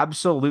is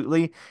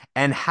absolutely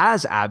and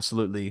has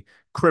absolutely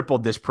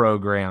crippled this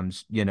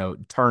program's,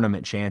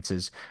 tournament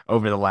chances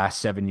over the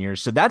last 7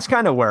 years. So that's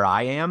kind of where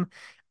I am.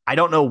 I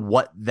don't know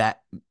what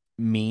that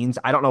means.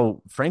 I don't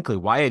know, frankly,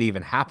 why it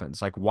even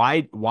happens. Like,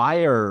 why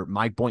are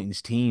Mike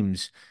Boynton's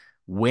teams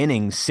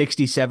winning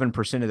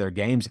 67% of their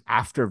games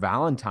after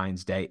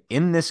Valentine's Day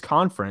in this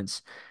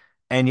conference,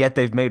 and yet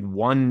they've made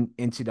one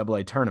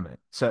NCAA tournament?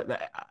 So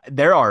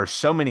there are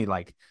so many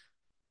like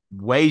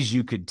ways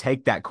you could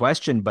take that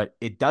question, but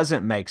it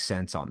doesn't make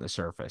sense on the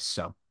surface.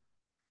 So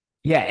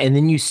Yeah, and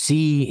then you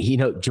see,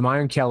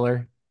 Jamiron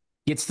Keller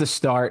gets the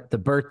start, the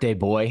birthday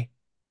boy,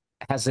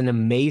 has an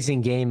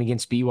amazing game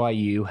against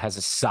BYU, has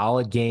a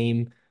solid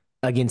game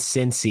against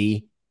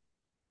Cincy.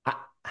 I-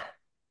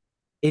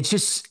 it's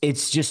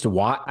just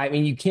why. I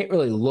mean, you can't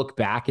really look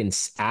back and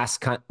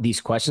ask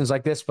these questions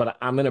like this, but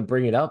I'm going to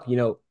bring it up.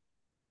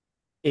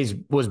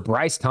 Was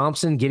Bryce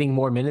Thompson getting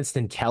more minutes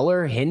than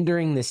Keller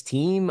hindering this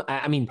team?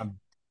 I mean, um,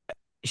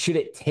 should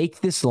it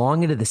take this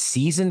long into the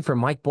season for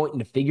Mike Boynton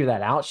to figure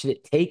that out? Should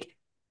it take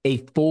a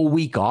full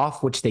week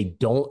off, which they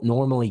don't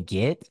normally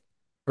get,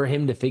 for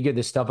him to figure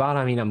this stuff out?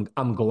 I mean,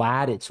 I'm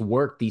glad it's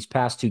worked these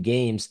past 2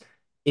 games.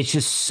 It's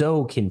just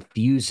so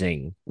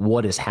confusing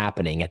what is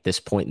happening at this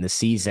point in the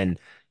season.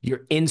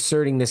 You're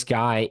inserting this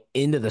guy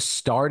into the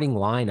starting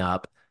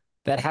lineup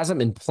that hasn't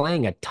been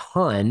playing a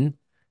ton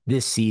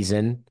this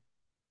season,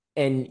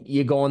 and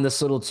you go on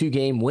this little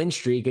 2-game win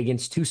streak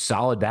against 2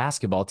 solid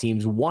basketball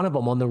teams, one of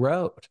them on the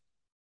road.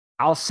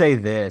 I'll say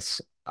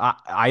this.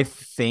 I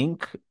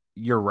think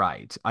you're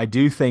right. I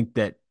do think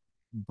that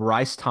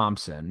Bryce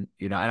Thompson,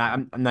 and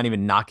I'm not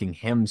even knocking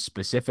him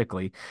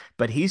specifically,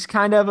 but he's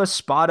kind of a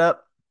spot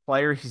up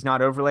player. He's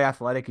not overly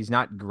athletic. He's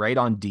not great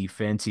on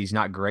defense. He's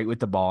not great with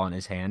the ball in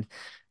his hand.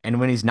 And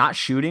when he's not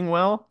shooting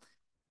well,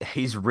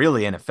 he's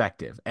really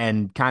ineffective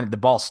and kind of the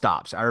ball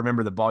stops. I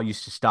remember the ball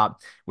used to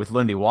stop with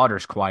Lindy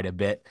Waters quite a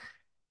bit.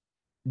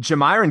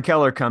 Jamiron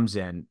Keller comes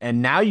in,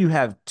 and now you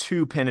have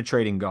two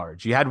penetrating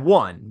guards. You had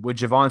one with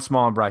Javon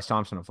Small and Bryce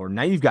Thompson on the floor.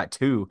 Now you've got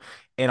two,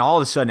 and all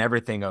of a sudden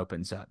everything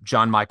opens up.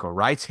 John Michael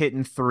Wright's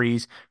hitting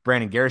threes.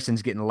 Brandon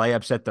Garrison's getting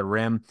layups at the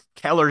rim.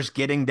 Keller's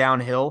getting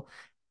downhill.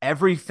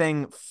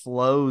 Everything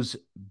flows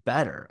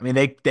better. I mean,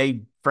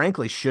 they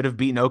frankly should have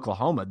beaten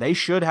Oklahoma. They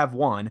should have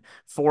won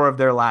 4 of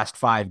their last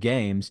 5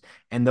 games,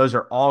 and those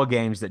are all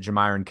games that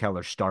Jamiron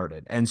Keller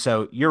started. And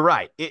so you're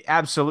right. It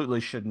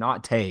absolutely should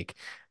not take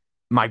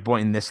Mike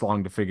Boynton this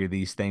long to figure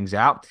these things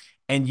out.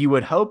 And you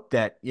would hope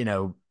that,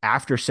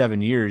 after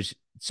 7 years,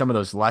 some of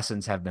those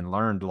lessons have been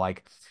learned,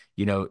 like,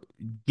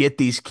 get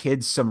these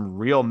kids some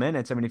real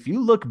minutes. I mean, if you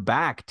look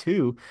back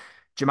to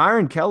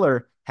Jamiron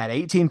Keller had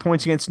 18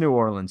 points against New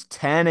Orleans,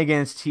 10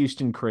 against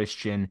Houston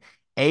Christian,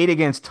 8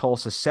 against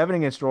Tulsa, 7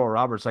 against Oral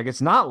Roberts. Like,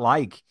 it's not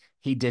like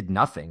he did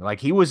nothing.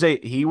 Like, he was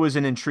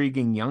an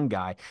intriguing young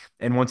guy.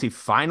 And once he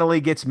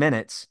finally gets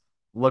minutes,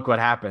 look what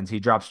happens. He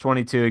drops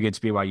 22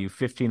 against BYU,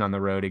 15 on the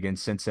road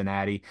against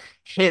Cincinnati,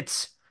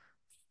 hits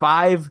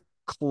 5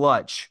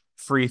 clutch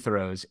free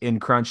throws in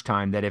crunch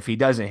time that if he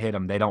doesn't hit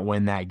them, they don't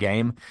win that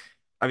game.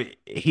 I mean,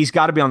 he's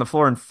got to be on the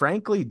floor. And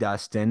frankly,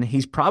 Dustin,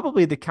 he's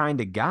probably the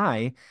kind of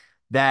guy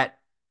that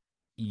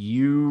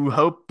you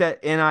hope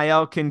that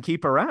NIL can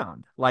keep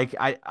around. Like,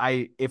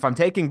 if I'm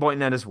taking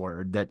Boynton at his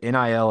word that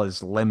NIL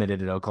is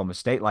limited at Oklahoma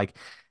State, like,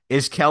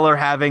 is Keller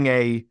having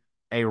a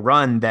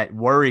run that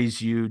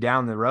worries you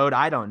down the road?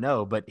 I don't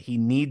know, but he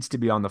needs to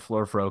be on the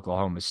floor for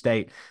Oklahoma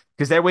State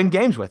because they win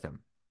games with him.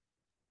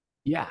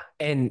 Yeah.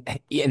 And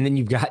then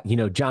you've got,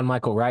 John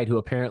Michael Wright, who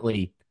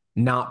apparently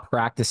not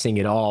practicing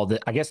at all.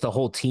 I guess the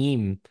whole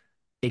team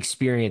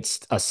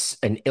experienced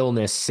an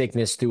illness,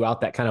 sickness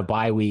throughout that kind of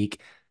bye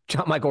week.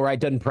 John Michael Wright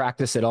doesn't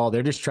practice at all.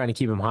 They're just trying to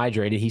keep him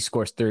hydrated. He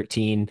scores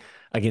 13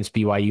 against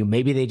BYU.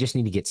 Maybe they just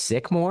need to get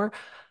sick more.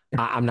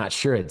 I'm not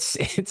sure. It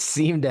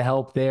seemed to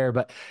help there.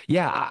 But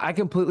yeah, I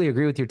completely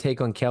agree with your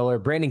take on Keller.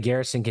 Brandon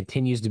Garrison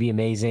continues to be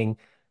amazing.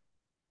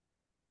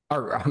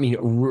 Or, I mean,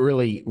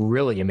 really,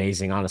 really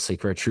amazing, honestly,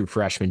 for a true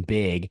freshman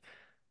big.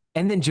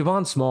 And then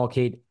Javon Small,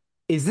 Kate,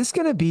 is this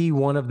going to be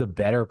one of the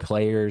better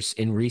players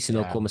in recent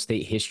Yeah. Oklahoma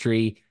State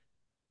history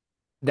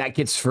that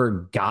gets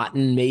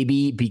forgotten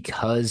maybe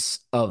because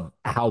of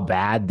how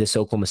bad this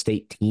Oklahoma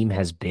State team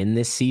has been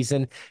this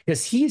season?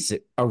 Because he's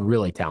a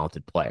really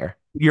talented player.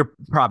 You're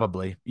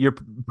probably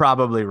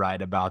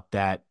right about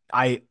that.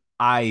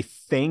 I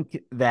think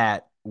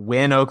that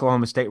when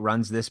Oklahoma State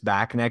runs this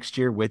back next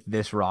year with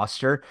this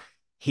roster,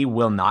 he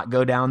will not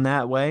go down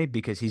that way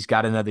because he's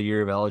got another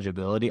year of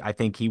eligibility. I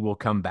think he will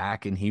come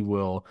back and he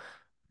will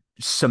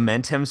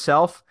cement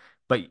himself.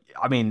 But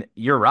I mean,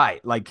 you're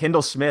right. Like,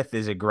 Kendall Smith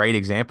is a great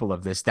example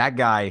of this. That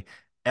guy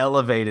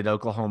elevated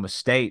Oklahoma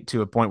State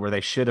to a point where they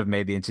should have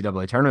made the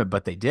NCAA tournament,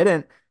 but they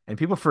didn't. And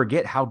people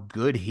forget how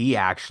good he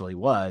actually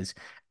was.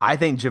 I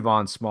think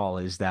Javon Small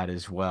is that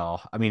as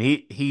well. I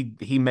mean,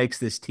 he makes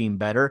this team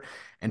better.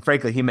 And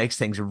frankly, he makes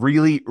things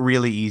really,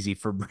 really easy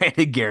for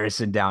Brandon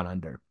Garrison down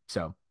under.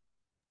 So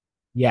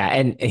Yeah,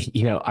 and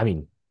I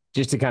mean,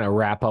 just to kind of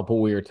wrap up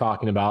what we were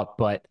talking about,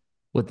 but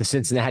with the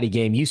Cincinnati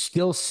game, you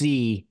still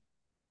see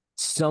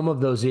some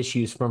of those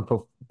issues from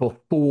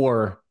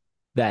before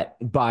that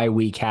bye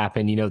week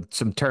happened.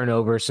 Some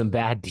turnovers, some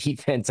bad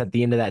defense at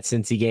the end of that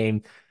Cincy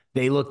game.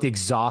 They looked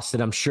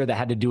exhausted. I'm sure that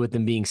had to do with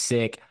them being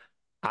sick.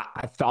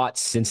 I thought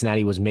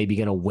Cincinnati was maybe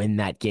going to win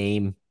that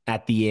game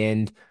at the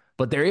end,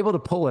 but they're able to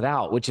pull it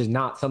out, which is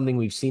not something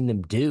we've seen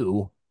them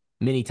do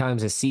many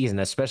times this season,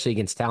 especially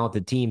against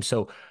talented teams.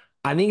 So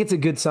I think it's a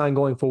good sign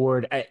going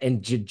forward.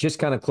 And just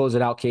kind of close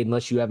it out, Cade,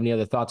 unless you have any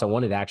other thoughts, I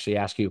wanted to actually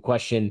ask you a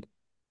question.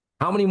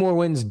 How many more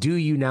wins do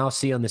you now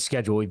see on the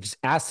schedule? We've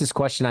asked this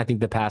question, I think,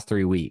 the past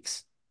 3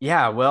 weeks.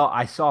 Yeah, well,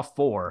 I saw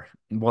 4.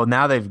 Well,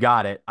 now they've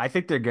got it. I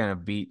think they're gonna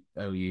beat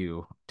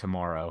OU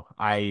tomorrow.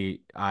 I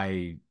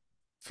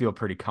feel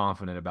pretty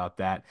confident about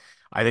that.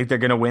 I think they're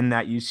gonna win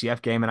that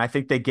UCF game, and I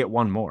think they get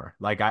one more.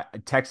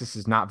 Texas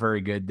is not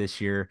very good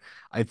this year.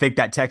 I think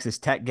that Texas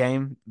Tech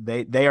game,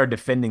 they are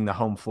defending the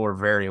home floor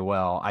very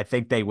well. I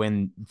think they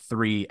win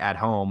 3 at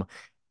home,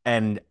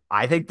 and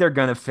I think they're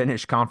gonna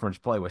finish conference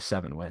play with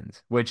 7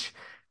 wins, which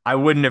I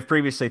wouldn't have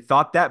previously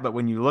thought that, but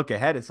when you look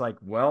ahead, it's like,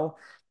 well,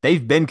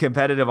 they've been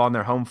competitive on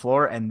their home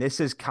floor, and this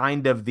is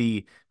kind of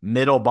the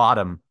middle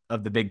bottom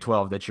of the Big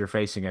 12 that you're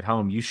facing at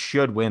home. You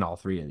should win all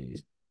 3 of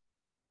these.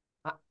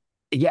 Uh,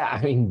 Yeah,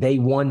 I mean, they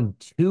won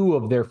two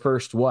of their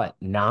first, what,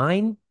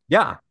 nine?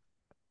 Yeah.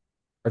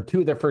 Or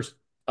two of their first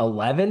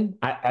 11?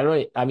 I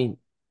don't, I mean,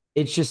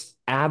 it's just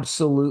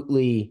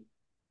absolutely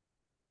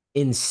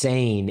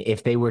insane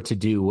if they were to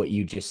do what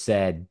you just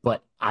said,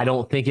 but I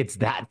don't think it's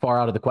that far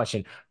out of the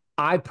question.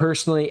 I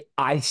personally,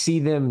 I see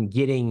them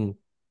getting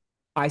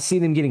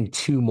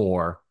two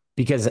more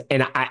because,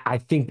 and I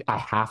think I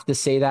have to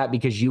say that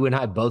because you and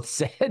I both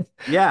said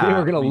they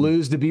were Yeah. going I to mean,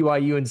 lose to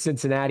BYU and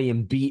Cincinnati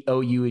and beat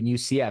OU and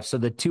UCF. So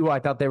the two I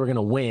thought they were going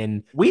to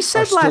win we are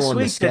said still last on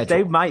the week that they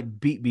schedule. might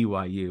beat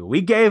BYU.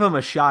 We gave them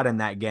a shot in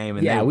that game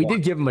and they Yeah, we won.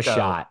 did give them a So,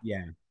 shot.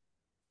 yeah.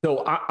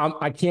 So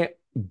I can't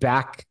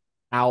back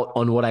out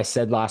on what I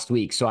said last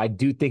week. So I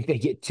do think they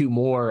get two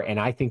more, and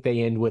I think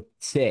they end with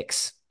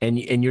six. And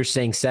you're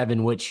saying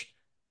seven, which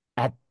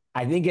at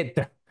I think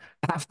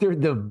after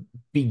the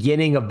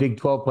beginning of Big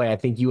 12 play, I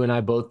think you and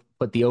I both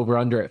put the over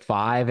under at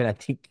 5, and I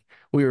think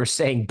we were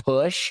saying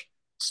push.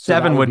 So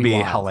that 7 would would be be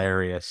wild.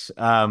 hilarious.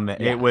 It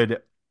Yeah.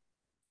 would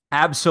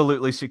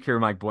absolutely secure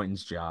Mike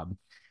Boynton's job.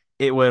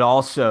 It would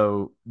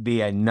also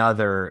be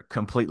another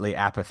completely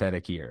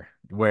apathetic year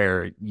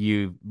where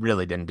you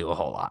really didn't do a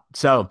whole lot.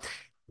 So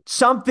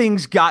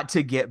something's got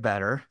to get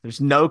better. There's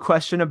no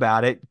question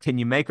about it. Can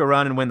you make a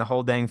run and win the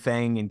whole dang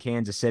thing in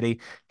Kansas City?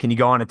 Can you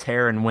go on a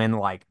tear and win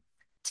like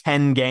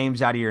 10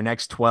 games out of your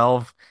next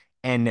 12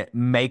 and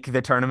make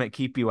the tournament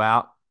keep you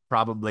out?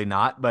 Probably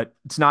not, but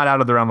it's not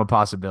out of the realm of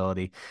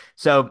possibility.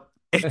 So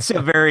it's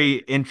a very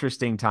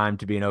interesting time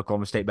to be an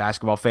Oklahoma State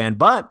basketball fan,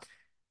 but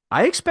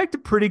I expect a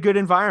pretty good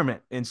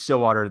environment in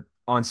Stillwater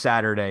on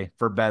Saturday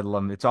for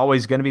Bedlam. It's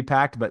always going to be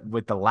packed, but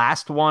with the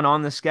last one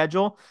on the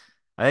schedule,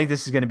 I think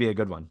this is going to be a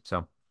good one.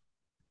 So,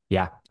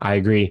 Yeah, I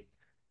agree.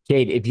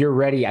 Kate, if you're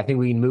ready, I think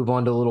we can move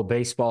on to a little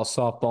baseball,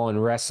 softball,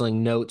 and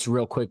wrestling notes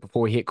real quick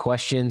before we hit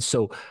questions.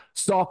 So,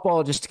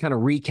 softball, just to kind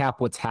of recap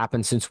what's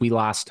happened since we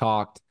last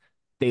talked.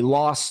 They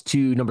lost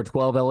to number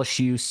 12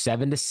 LSU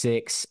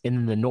 7-6, and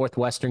then the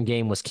Northwestern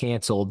game was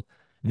canceled.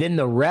 Then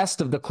the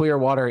rest of the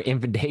Clearwater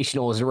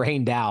Invitational was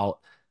rained out.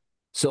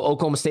 So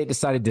Oklahoma State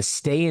decided to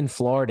stay in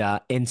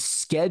Florida and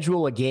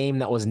schedule a game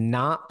that was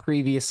not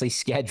previously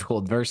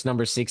scheduled versus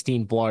number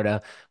 16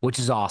 Florida, which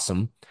is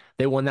awesome.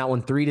 They won that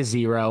one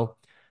 3-0.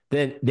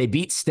 Then they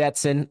beat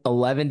Stetson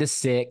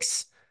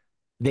 11-6.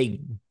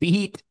 They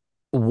beat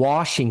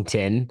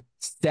Washington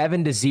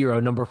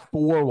 7-0, number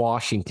 4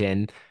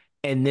 Washington,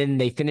 and then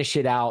they finish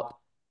it out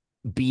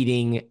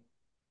beating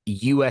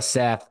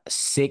USF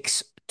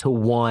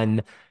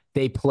 6-1.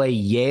 They play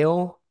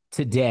Yale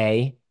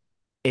today.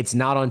 It's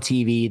not on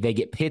TV. They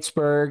get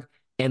Pittsburgh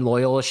and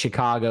Loyola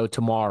Chicago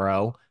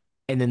tomorrow,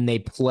 and then they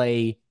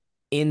play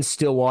in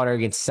Stillwater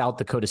against South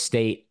Dakota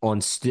State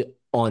on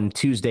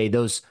Tuesday.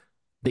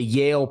 The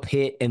Yale,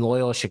 Pitt, and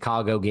Loyola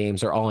Chicago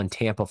games are all in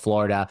Tampa,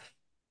 Florida.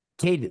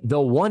 Cade, the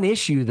one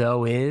issue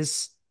though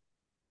is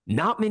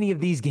not many of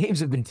these games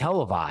have been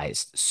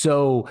televised.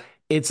 So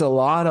it's a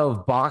lot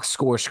of box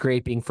score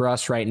scraping for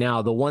us right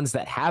now. The ones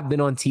that have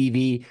been on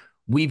TV,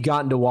 we've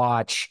gotten to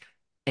watch.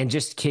 And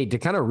just, Kate, to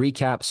kind of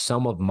recap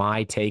some of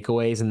my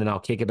takeaways, and then I'll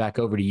kick it back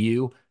over to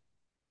you.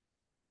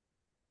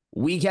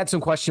 We had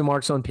some question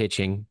marks on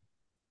pitching.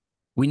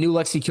 We knew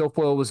Lexi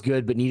Kilfoyle was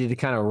good, but needed to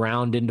kind of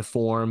round into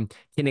form.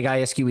 Kenny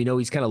Gajewski, we know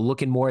he's kind of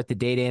looking more at the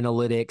data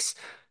analytics,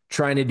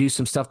 trying to do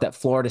some stuff that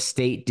Florida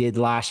State did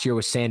last year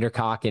with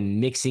Sandercock and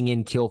mixing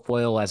in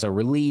Kilfoyle as a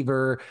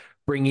reliever,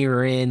 bringing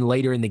her in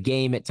later in the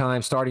game at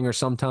times, starting her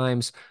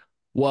sometimes.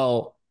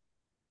 Well,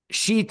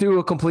 she threw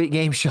a complete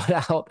game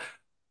shutout.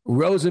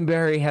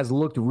 Rosenberry has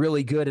looked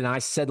really good, and I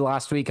said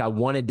last week I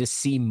wanted to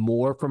see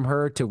more from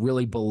her to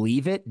really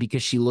believe it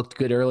because she looked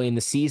good early in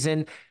the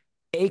season.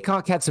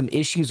 Aycock had some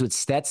issues with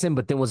Stetson,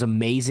 but then was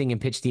amazing and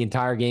pitched the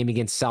entire game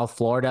against South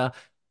Florida.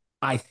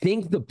 I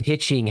think the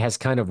pitching has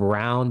kind of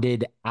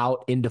rounded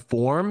out into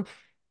form.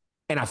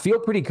 And I feel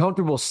pretty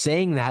comfortable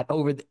saying that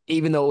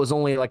even though it was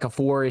only like a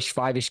 4-ish,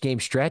 5-ish game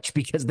stretch,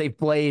 because they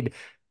played,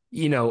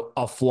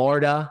 a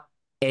Florida,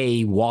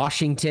 a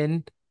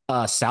Washington,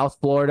 South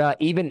Florida.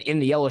 Even in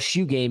the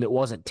LSU game, it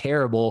wasn't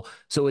terrible.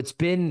 So it's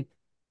been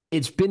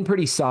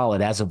pretty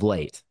solid as of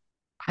late.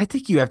 I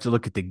think you have to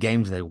look at the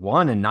games they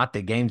won and not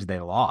the games they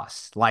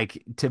lost.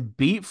 Like to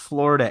beat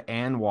Florida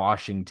and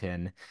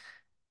Washington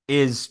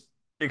is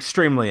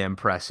extremely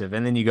impressive.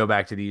 And then you go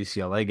back to the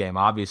UCLA game,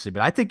 obviously,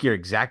 but I think you're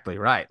exactly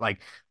right.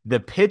 Like the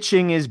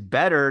pitching is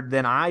better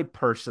than I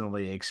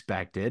personally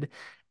expected.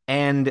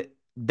 And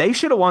they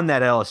should have won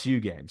that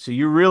LSU game. So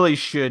you really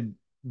should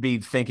be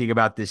thinking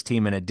about this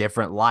team in a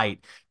different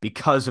light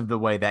because of the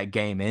way that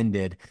game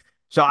ended.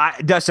 So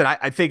Dustin,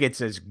 I think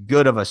it's as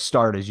good of a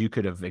start as you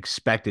could have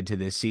expected to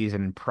this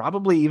season,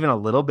 probably even a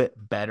little bit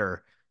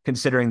better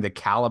considering the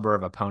caliber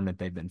of opponent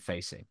they've been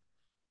facing.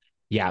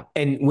 Yeah.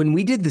 And when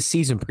we did the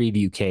season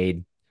preview,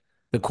 Cade,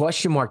 the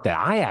question mark that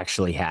I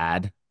actually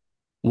had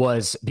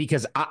was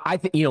because I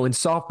think, in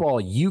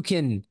softball, you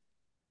can,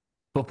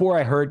 before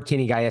I heard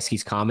Kenny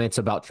Gajewski's comments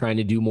about trying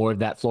to do more of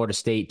that Florida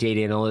State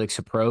data analytics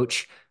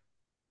approach,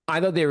 I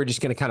thought they were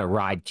just going to kind of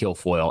ride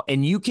Kilfoyle.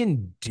 And you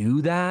can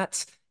do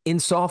that in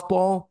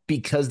softball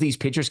because these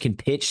pitchers can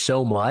pitch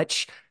so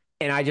much.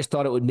 And I just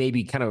thought it would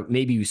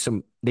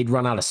they'd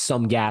run out of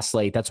some gas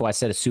late. That's why I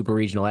said a super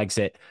regional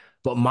exit.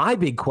 But my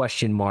big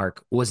question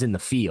mark was in the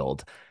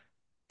field.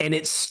 And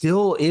it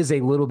still is a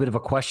little bit of a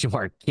question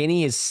mark.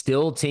 Kenny is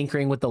still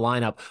tinkering with the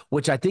lineup,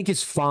 which I think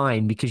is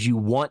fine because you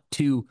want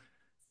to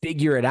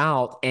figure it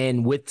out.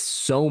 And with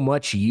so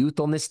much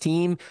youth on this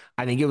team,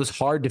 I think it was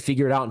hard to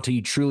figure it out until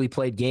you truly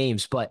played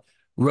games. But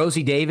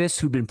Rosie Davis,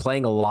 who'd been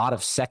playing a lot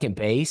of second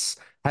base,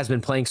 has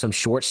been playing some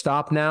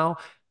shortstop now.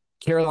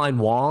 Caroline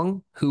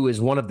Wong, who is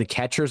one of the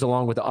catchers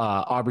along with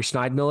Aubrey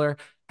Schneidmiller,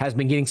 has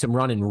been getting some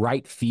run in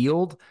right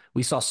field.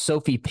 We saw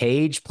Sophie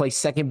Page play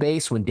second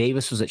base when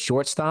Davis was at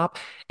shortstop.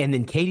 And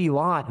then Katie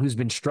Lott, who's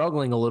been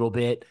struggling a little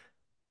bit,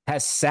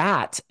 has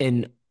sat.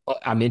 And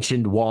I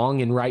mentioned Wong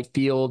in right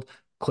field.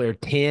 Claire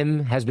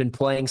Tim has been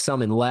playing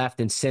some in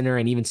left and center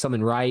and even some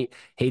in right.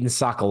 Hayden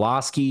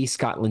Sokolowski,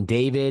 Scotland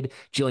David,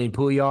 Jillian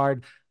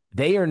Pouillard.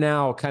 They are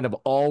now kind of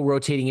all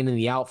rotating into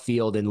the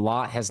outfield, and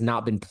Lott has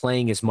not been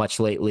playing as much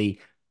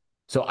lately.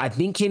 So I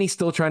think Kenny's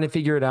still trying to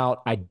figure it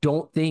out. I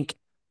don't think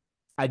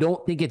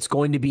it's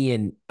going to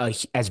be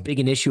as big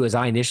an issue as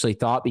I initially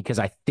thought, because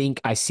I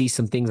think I see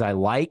some things I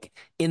like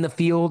in the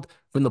field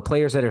from the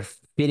players that are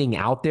fitting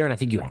out there. And I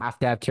think you have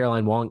to have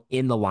Caroline Wong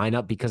in the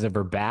lineup because of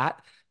her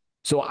bat.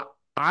 So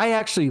I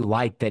actually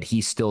like that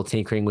he's still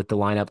tinkering with the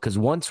lineup, because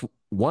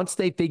once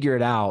they figure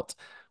it out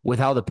with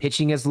how the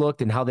pitching has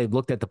looked and how they've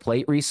looked at the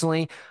plate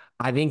recently,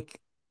 I think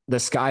the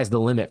sky's the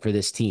limit for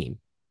this team.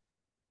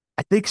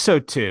 I think so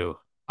too.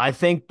 I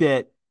think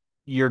that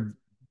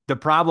the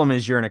problem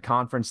is you're in a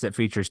conference that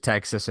features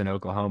Texas and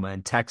Oklahoma,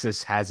 and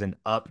Texas has an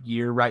up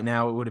year right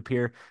now, it would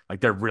appear. Like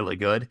they're really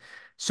good.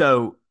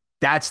 So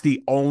that's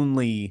the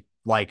only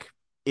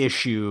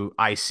issue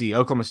I see.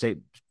 Oklahoma State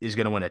is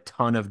going to win a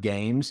ton of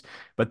games,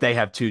 but they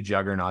have two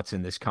juggernauts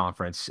in this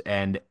conference.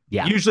 And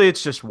Yeah. usually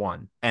it's just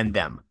one and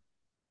them.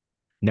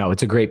 No,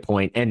 it's a great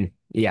point. And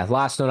yeah,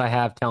 last note I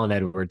have, Talon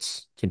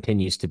Edwards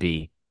continues to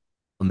be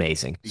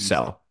amazing.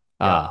 So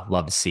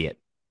love to see it.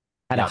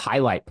 Had a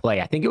highlight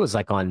play. I think it was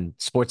like on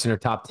SportsCenter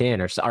Top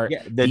 10 or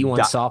The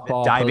D1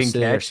 softball diving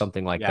posted catch or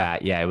something like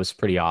that. Yeah, it was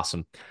pretty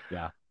awesome.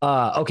 Yeah.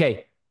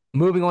 Okay,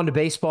 moving on to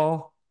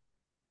baseball.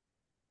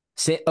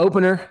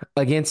 Opener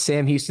against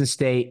Sam Houston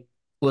State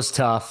was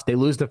tough. They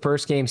lose the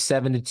first game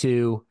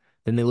 7-2.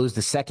 Then they lose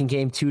the second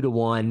game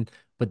 2-1.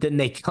 But then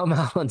they come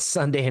out on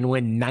Sunday and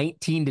win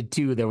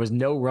 19-2. There was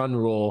no run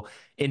rule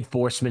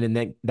enforcement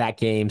in that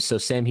game. So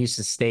Sam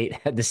Houston State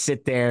had to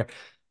sit there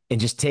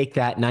and just take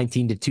that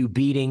 19-2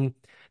 beating.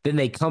 Then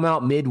they come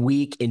out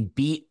midweek and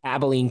beat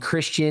Abilene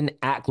Christian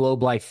at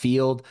Globe Life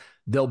Field.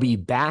 They'll be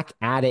back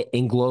at it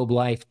in Globe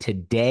Life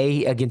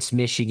today against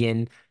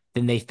Michigan.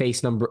 Then they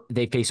face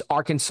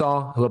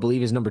Arkansas, who I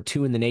believe is number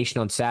 2 in the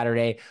nation, on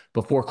Saturday,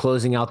 before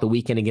closing out the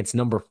weekend against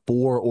number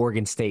 4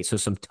 Oregon State. So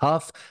some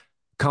tough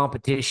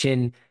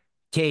competition.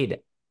 Cade,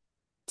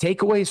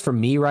 takeaways from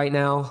me right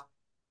now.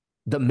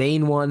 The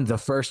main one, the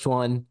first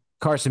one,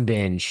 Carson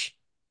Bench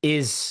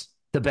is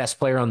the best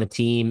player on the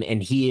team,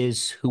 and he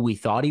is who we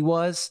thought he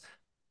was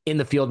in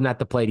the field and at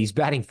the plate. He's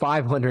batting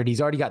 500.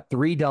 He's already got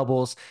 3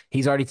 doubles.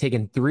 He's already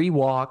taken 3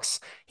 walks.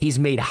 He's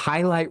made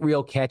highlight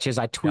reel catches.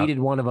 I tweeted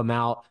one of them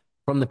out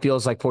from the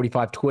Feels Like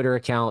 45 Twitter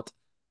account.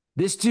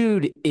 This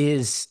dude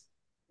is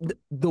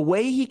the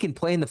way he can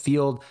play in the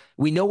field.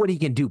 We know what he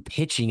can do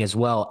pitching as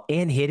well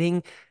and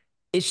hitting.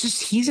 It's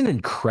just, he's an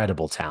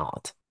incredible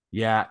talent.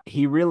 Yeah,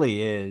 he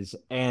really is.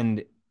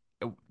 And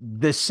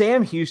the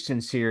Sam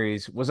Houston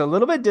series was a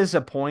little bit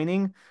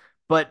disappointing,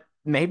 but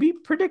maybe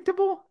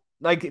predictable.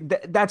 Like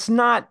that's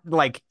not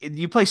like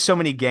you play so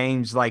many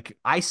games. Like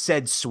I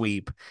said,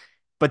 sweep.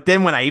 But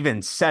then when I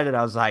even said it,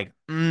 I was like,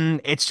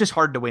 it's just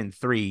hard to win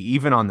three,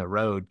 even on the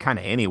road, kind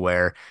of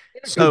anywhere.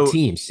 They're a good So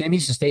team. Sam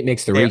Houston State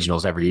makes the they're,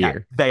 regionals every yeah,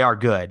 year. they are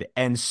good.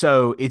 And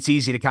so it's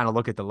easy to kind of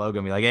look at the logo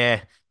and be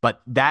like,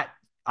 but that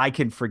I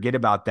can forget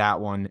about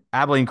that one.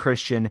 Abilene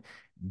Christian,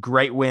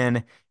 great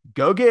win.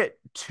 Go get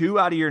two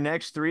out of your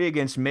next three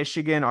against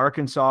Michigan,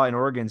 Arkansas, and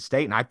Oregon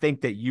State. And I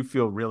think that you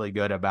feel really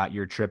good about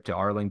your trip to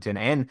Arlington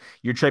and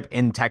your trip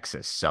in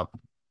Texas. So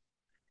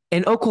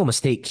And Oklahoma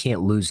State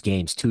can't lose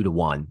games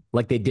 2-1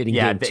 like they did in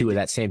yeah, game two of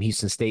that Sam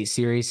Houston State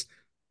series.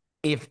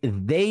 If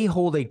they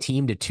hold a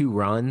team to 2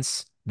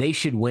 runs, they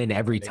should win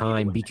every they need to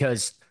time win.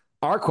 because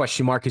our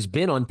question mark has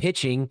been on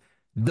pitching.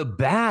 The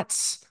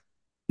bats,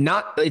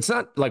 it's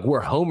not like we're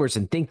homers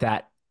and think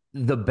that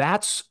the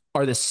bats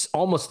are this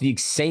almost the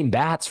same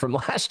bats from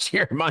last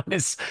year,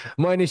 minus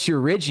your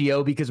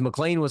Riggio because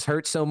McLean was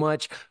hurt so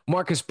much.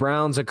 Marcus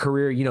Brown's a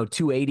career,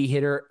 280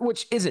 hitter,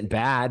 which isn't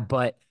bad,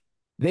 but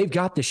they've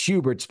got the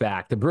Schubert's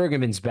back, the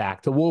Bergaman's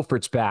back, the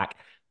Wolfert's back.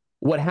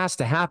 What has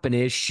to happen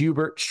is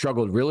Schubert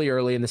struggled really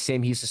early in the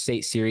Sam Houston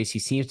State series. He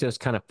seems to have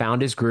kind of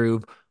found his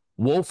groove.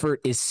 Wolfert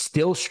is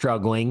still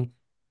struggling.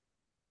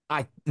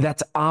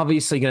 That's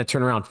obviously going to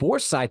turn around.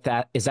 Forsythe,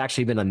 that has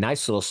actually been a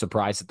nice little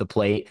surprise at the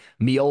plate.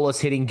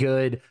 Miola's hitting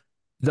good.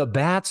 The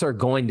bats are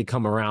going to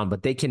come around,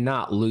 but they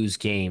cannot lose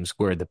games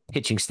where the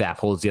pitching staff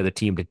holds the other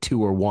team to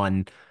 2 or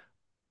 1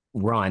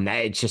 run.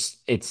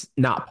 It's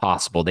not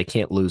possible. They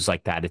can't lose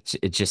like that. It's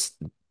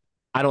just,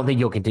 I don't think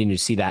you'll continue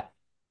to see that.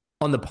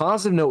 On the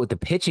positive note with the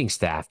pitching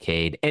staff,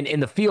 Cade, and in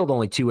the field,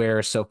 only 2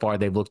 errors so far.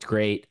 They've looked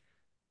great.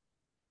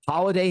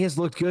 Holiday has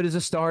looked good as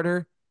a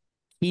starter.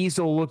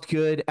 Easel looked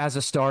good as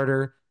a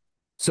starter.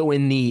 So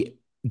in the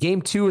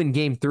game 2 and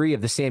game 3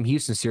 of the Sam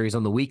Houston series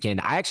on the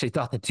weekend, I actually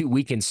thought the 2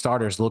 weekend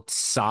starters looked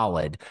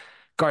solid.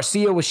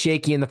 Garcia was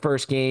shaky in the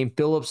first game.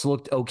 Phillips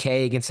looked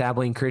okay against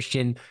Abilene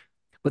Christian.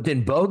 But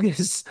then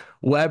Bogus,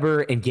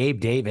 Weber, and Gabe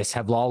Davis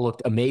have all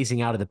looked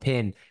amazing out of the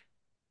pen.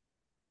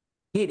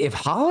 If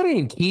Holiday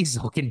and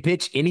Kiesel can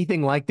pitch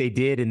anything like they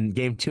did in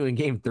game 2 and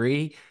game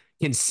 3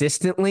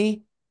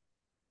 consistently,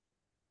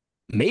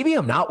 maybe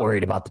I'm not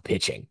worried about the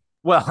pitching.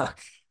 Well,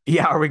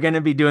 yeah, are we going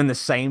to be doing the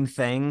same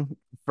thing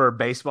for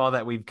baseball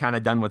that we've kind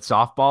of done with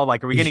softball?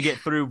 Like, are we going to get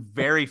through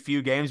very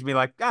few games and be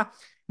like,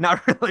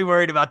 not really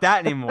worried about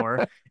that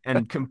anymore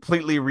and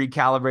completely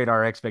recalibrate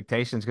our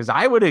expectations? Because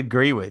I would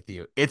agree with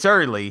you. It's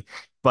early,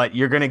 but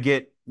you're going to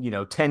get,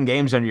 10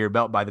 games under your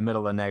belt by the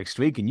middle of next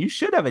week, and you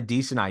should have a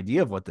decent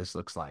idea of what this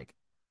looks like.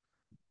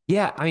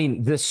 Yeah, I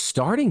mean, the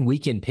starting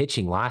weekend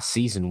pitching last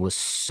season was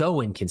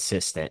so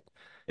inconsistent.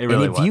 It And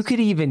really was. if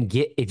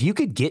you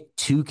could get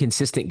 2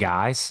 consistent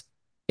guys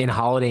in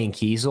Holiday and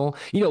Kiesel,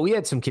 we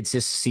had some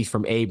consistency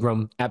from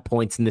Abram at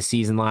points in the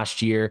season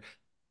last year.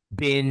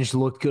 Binge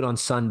looked good on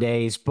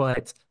Sundays,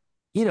 but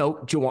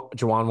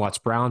Jawan Watts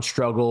Brown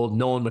struggled.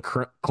 Nolan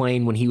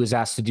McClain when he was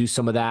asked to do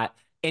some of that,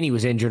 and he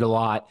was injured a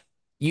lot.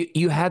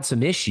 You had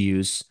some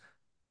issues.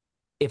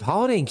 If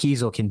Holiday and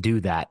Kiesel can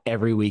do that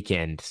every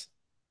weekend,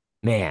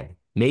 man,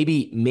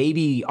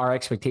 maybe our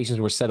expectations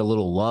were set a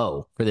little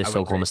low for this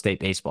Oklahoma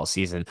State baseball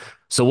season.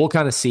 So we'll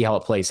kind of see how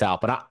it plays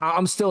out. But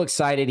I'm still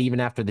excited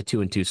even after the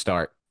 2-2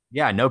 start.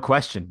 Yeah, no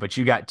question. But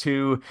you got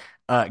 2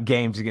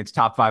 games against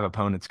top 5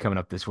 opponents coming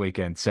up this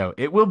weekend. So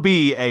it will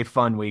be a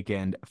fun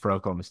weekend for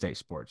Oklahoma State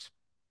sports.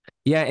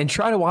 Yeah, and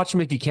try to watch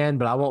them if you can,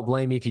 but I won't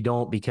blame you if you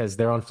don't because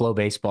they're on Flow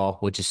Baseball,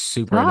 which is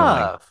super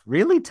annoying.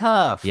 Really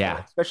tough.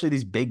 Yeah. Especially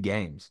these big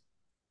games.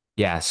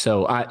 Yeah,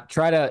 so I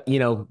try to,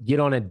 get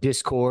on a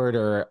Discord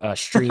or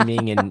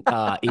streaming and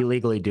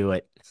illegally do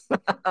it.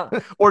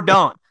 Or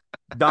don't.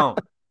 Dustin,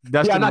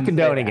 yeah, I'm not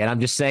condoning it. I'm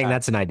just saying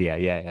that's an idea.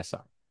 Yeah,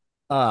 sorry.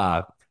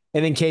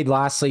 And then Cade,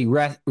 lastly,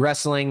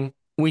 wrestling.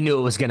 We knew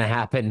it was going to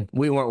happen.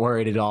 We weren't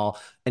worried at all.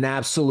 An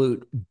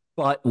absolute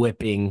butt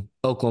whipping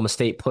Oklahoma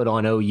State put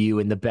on OU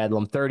in the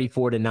Bedlam,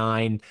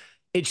 34-9.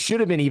 It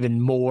should have been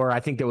even more. I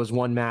think there was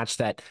one match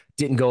that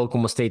didn't go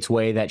Oklahoma State's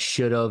way that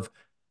should have.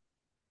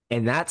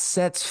 And that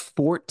sets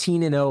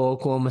 14-0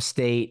 Oklahoma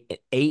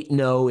State,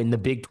 8-0 in the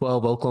Big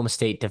 12 Oklahoma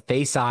State to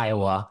face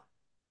Iowa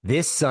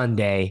this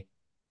Sunday,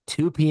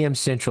 2 p.m.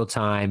 Central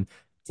Time,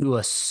 to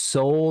a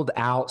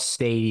sold-out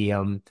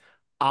stadium.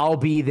 I'll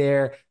be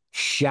there.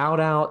 Shout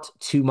out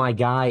to my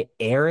guy,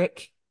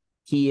 Eric.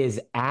 He is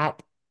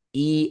at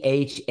EHAMMUSMC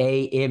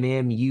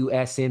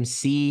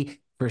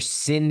for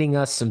sending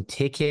us some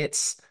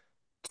tickets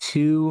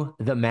to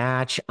the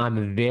match.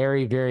 I'm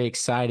very, very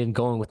excited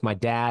going with my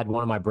dad,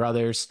 one of my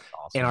brothers,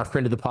 and our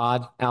friend of the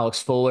pod,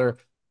 Alex Fuller.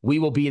 We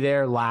will be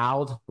there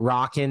loud,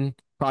 rocking,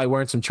 probably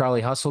wearing some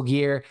Charlie Hustle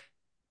gear.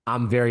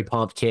 I'm very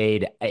pumped,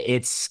 Cade.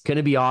 It's going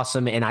to be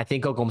awesome, and I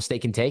think Oklahoma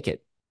State can take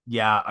it.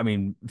 Yeah, I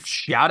mean,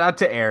 shout out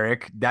to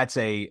Eric. That's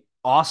a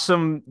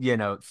awesome,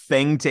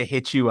 thing to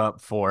hit you up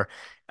for.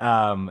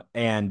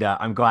 And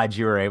I'm glad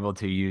you were able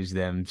to use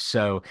them.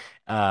 So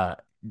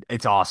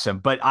it's awesome.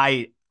 But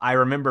I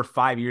remember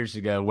 5 years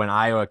ago when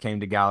Iowa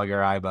came to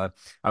Gallagher-Iba,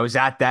 I was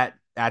at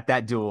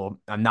that duel.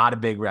 I'm not a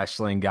big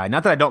wrestling guy.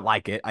 Not that I don't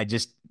like it. I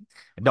just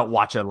I don't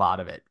watch a lot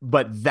of it,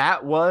 but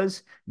that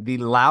was the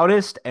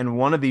loudest and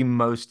one of the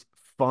most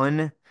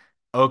fun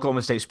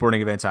Oklahoma State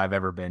sporting events I've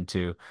ever been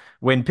to.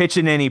 When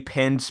Piccinini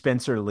pinned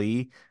Spencer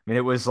Lee, I mean,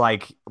 it was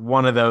like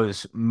one of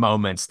those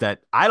moments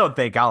that I don't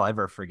think I'll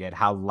ever forget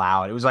how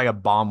loud it was. Like a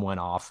bomb went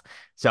off.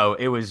 So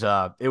it was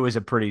a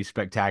pretty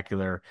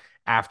spectacular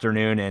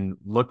afternoon, and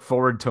look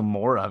forward to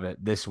more of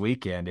it this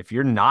weekend. If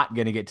you're not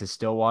going to get to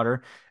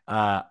Stillwater,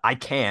 I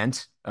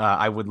can't.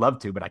 I would love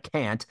to, but I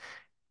can't.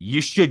 You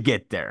should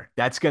get there.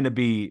 That's going to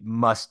be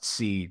must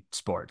see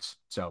sports.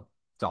 So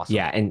it's awesome.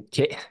 Yeah, and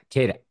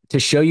Kate, to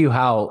show you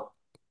how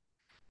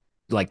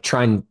like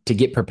trying to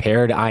get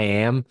prepared I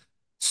am,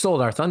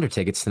 sold our Thunder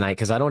tickets tonight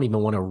because I don't even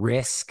want to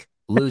risk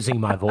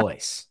losing my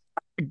voice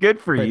Good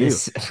for you.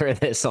 for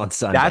this on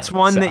Sunday. That's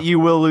one that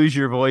you will lose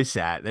your voice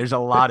at. There's a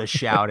lot of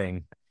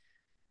shouting.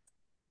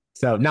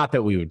 So not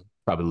that we would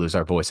probably lose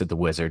our voice at the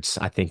Wizards.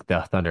 I think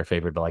the Thunder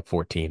favored by like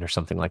 14 or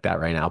something like that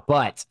right now.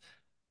 But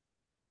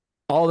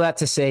all that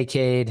to say,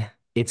 Cade,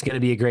 it's going to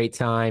be a great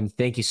time.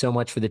 Thank you so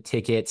much for the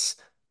tickets.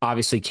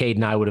 Obviously, Cade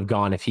and I would have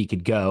gone if he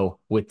could go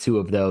with two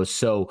of those.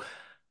 So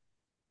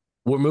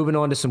we're moving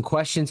on to some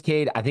questions,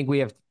 Cade. I think we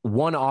have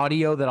one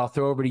audio that I'll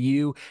throw over to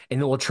you, and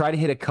then we'll try to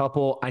hit a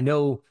couple. I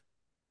know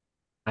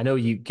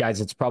you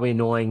guys, it's probably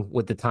annoying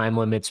with the time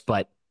limits,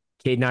 but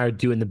Cade and I are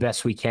doing the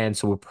best we can.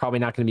 So we're probably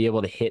not going to be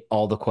able to hit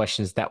all the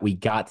questions that we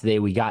got today.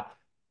 We got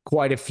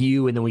quite a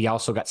few, and then we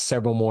also got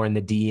several more in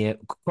the DM,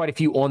 quite a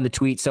few on the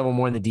tweet, several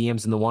more in the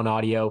DMs and the one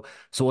audio.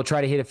 So we'll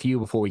try to hit a few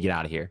before we get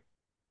out of here.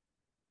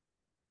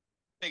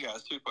 Hey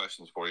guys, two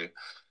questions for you.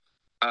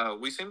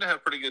 We seem to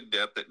have pretty good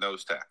depth at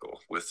nose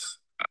tackle with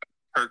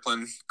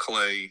Kirkland,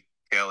 Clay,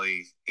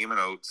 Kelly, Eamon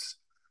Oates,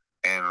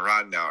 and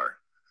Ridenour.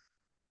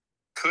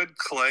 Could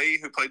Clay,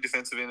 who played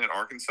defensive end at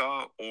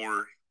Arkansas,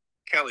 or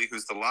Kelly,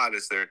 who's the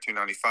lightest there at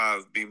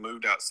 295, be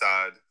moved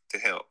outside to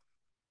help?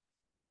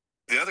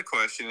 The other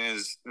question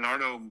is,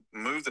 Nardo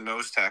moved the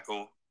nose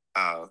tackle,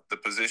 the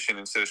position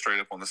instead of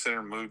straight up on the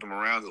center, moved them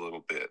around a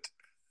little bit.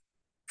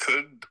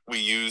 Could we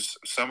use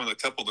a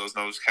couple of those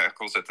nose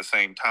tackles at the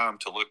same time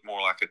to look more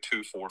like a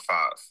 2-4-5? All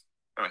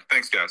right,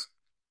 thanks, guys.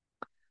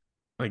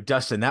 Like,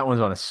 Dustin, that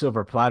one's on a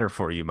silver platter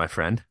for you, my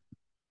friend.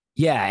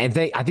 Yeah, and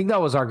I think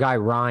that was our guy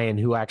Ryan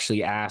who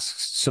actually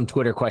asks some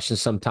Twitter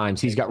questions sometimes.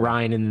 He's got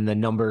Ryan in the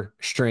number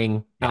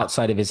string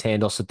outside of his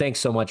handle. So thanks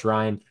so much,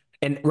 Ryan.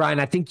 And Ryan,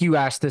 I think you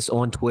asked this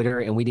on Twitter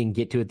and we didn't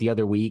get to it the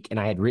other week, and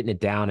I had written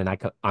it down,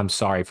 and I'm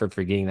sorry for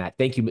forgetting that.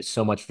 Thank you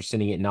so much for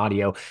sending it in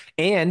audio.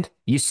 And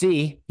you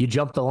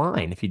jumped the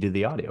line if you do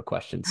the audio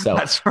question. So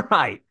that's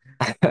right.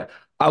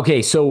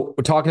 Okay, so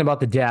we're talking about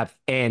the depth,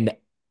 and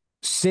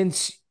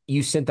since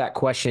you sent that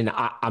question,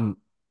 I'm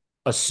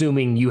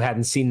assuming you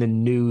hadn't seen the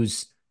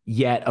news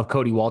yet of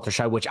Cody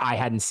Walterscheid, which I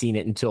hadn't seen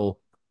it until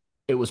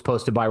it was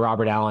posted by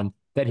Robert Allen,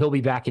 that he'll be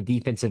back at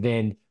defensive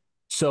end.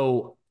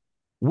 So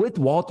with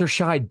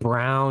Walterscheid,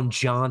 Brown,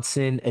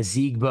 Johnson,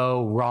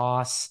 Ezigbo,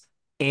 Ross,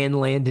 and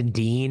Landon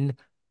Dean,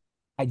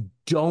 I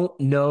don't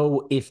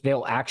know if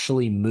they'll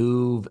actually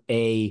move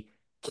a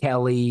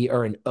Kelly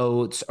or an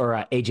Oates or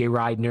a AJ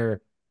Ridenour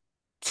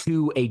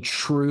to a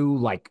true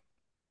like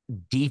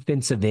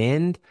defensive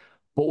end.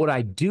 But what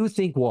I do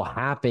think will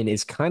happen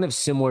is kind of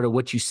similar to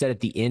what you said at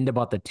the end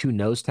about the two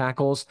nose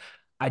tackles.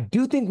 I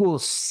do think we'll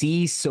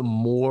see some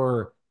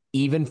more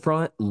even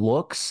front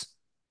looks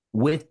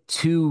with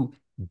two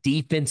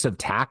defensive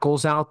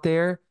tackles out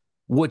there,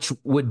 which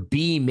would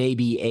be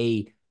maybe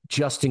a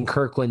Justin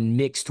Kirkland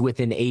mixed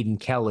with an Aiden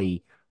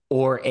Kelly,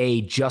 or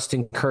a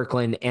Justin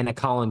Kirkland and a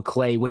Colin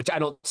Clay, which I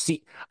don't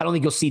think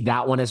you'll see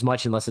that one as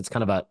much unless it's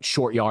kind of a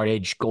short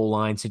yardage goal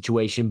line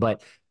situation,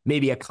 but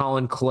maybe a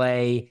Colin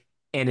Clay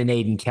and an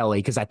Aiden Kelly,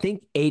 because I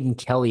think Aiden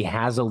Kelly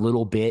has a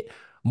little bit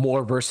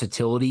more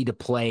versatility to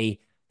play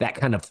that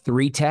kind of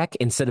 3-tech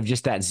instead of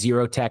just that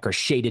 0-tech or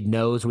shaded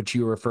nose, which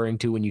you were referring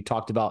to when you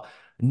talked about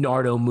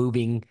Nardo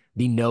moving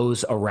the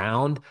nose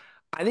around.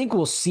 I think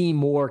we'll see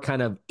more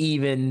kind of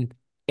even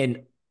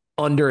and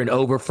under and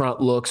over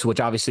front looks, which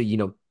obviously,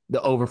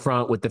 the over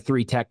front with the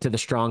 3-tech to the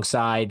strong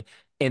side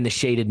and the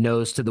shaded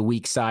nose to the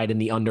weak side,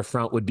 and the under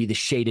front would be the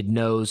shaded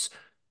nose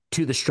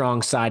to the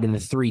strong side and the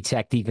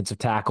 3-tech defensive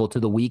tackle to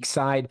the weak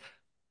side.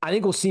 I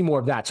think we'll see more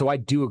of that. So I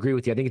do agree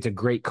with you. I think it's a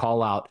great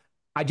call out.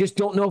 I just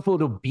don't know if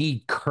it'll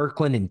be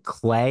Kirkland and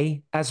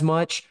Clay as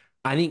much.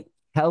 I think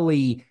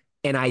Kelly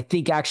and I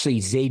think actually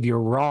Xavier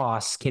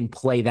Ross can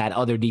play that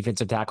other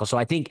defensive tackle. So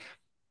I think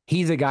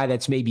he's a guy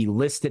that's maybe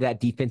listed at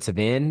defensive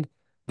end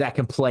that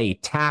can play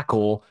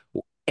tackle,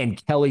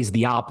 and Kelly's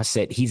the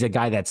opposite. He's a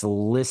guy that's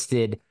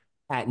listed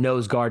at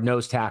nose guard,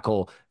 nose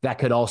tackle that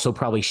could also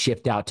probably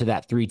shift out to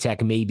that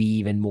 3-tech, maybe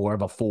even more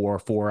of a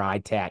 4-eye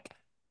tech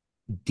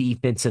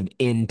defensive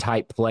end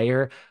type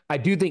player. I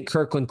do think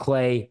Kirkland,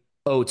 Clay,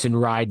 Oates, and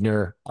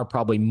Ridenour are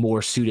probably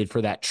more suited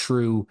for that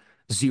true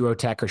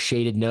 0-tech or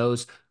shaded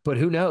nose, but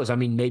who knows? I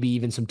mean, maybe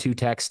even some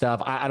 2-tech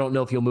stuff. I don't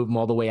know if you'll move them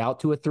all the way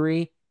out to a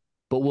 3,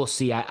 but we'll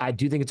see. I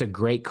do think it's a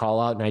great call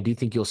out, and I do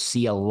think you'll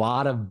see a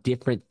lot of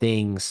different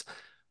things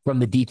from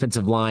the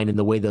defensive line and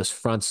the way those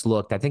fronts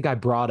looked. I think I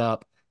brought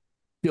up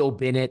Bill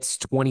Bennett's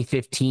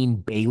 2015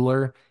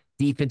 Baylor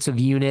defensive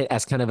unit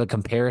as kind of a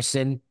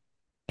comparison.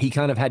 He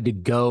kind of had to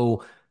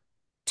go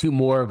to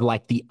more of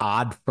like the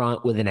odd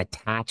front with an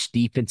attached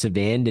defensive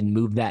end and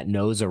move that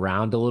nose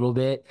around a little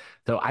bit.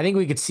 So I think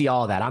we could see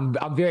all of that.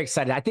 I'm very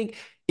excited. I think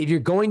if you're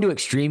going to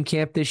extreme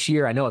camp this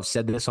year, I know I've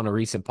said this on a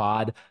recent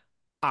pod,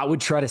 I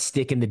would try to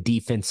stick in the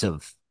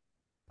defensive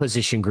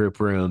position group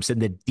rooms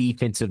and the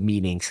defensive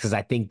meetings because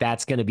I think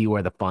that's going to be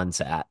where the fun's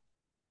at.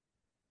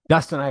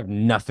 Dustin, I have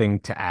nothing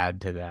to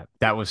add to that.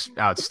 That was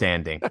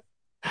outstanding.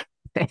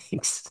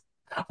 Thanks.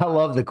 I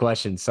love the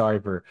question. Sorry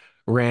for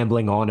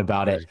rambling on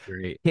about That was it.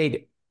 great.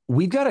 Cade,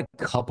 we've got a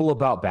couple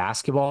about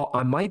basketball.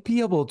 I might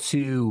be able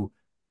to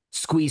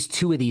squeeze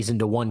two of these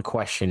into one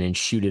question and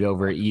shoot it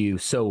over at you.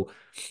 So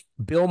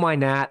Bill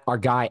Mynat, our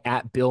guy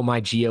at Bill My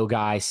Geo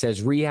guy,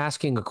 says,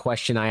 re-asking a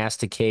question I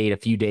asked to Cade a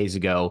few days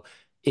ago.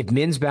 If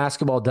men's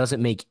basketball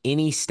doesn't make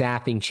any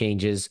staffing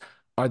changes,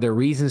 are there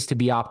reasons to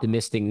be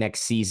optimistic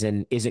next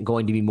season isn't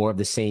going to be more of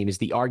the same? Is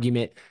the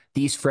argument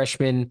these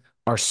freshmen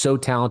are so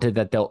talented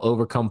that they'll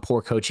overcome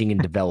poor coaching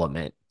and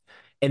development?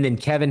 And then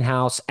Kevin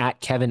House at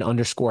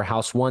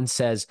Kevin_House1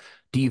 says,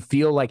 do you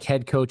feel like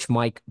head coach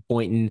Mike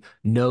Boynton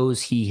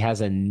knows he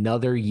has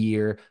another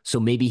year? So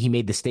maybe he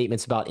made the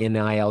statements about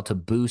NIL to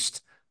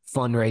boost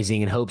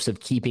fundraising in hopes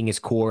of keeping his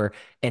core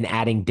and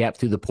adding depth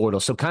through the portal.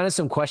 So kind of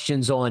some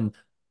questions on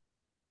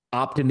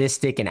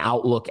optimistic and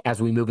outlook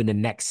as we move into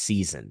next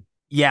season.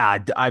 Yeah,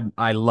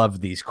 I love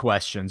these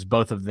questions.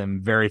 Both of them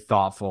very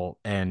thoughtful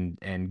and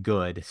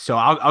good. So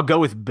I'll go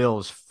with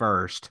Bill's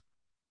first.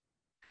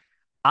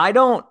 I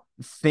don't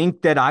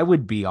think that I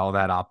would be all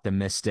that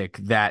optimistic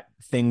that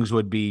things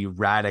would be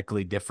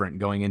radically different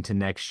going into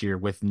next year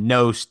with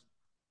no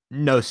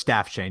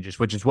staff changes,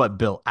 which is what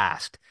Bill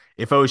asked.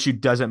 If OSU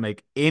doesn't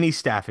make any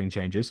staffing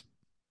changes,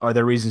 are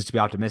there reasons to be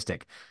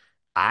optimistic?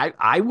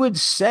 I would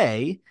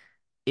say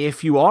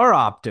if you are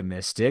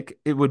optimistic,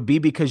 it would be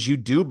because you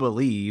do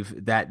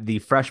believe that the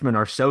freshmen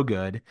are so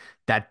good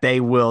that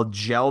they will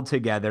gel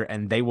together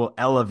and they will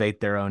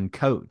elevate their own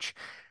coach.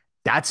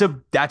 That's a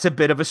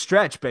bit of a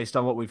stretch based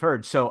on what we've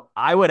heard. So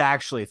I would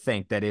actually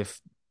think that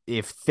if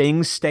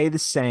things stay the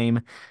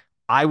same,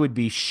 I would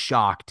be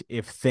shocked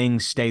if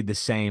things stayed the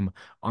same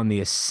on the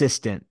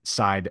assistant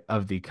side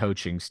of the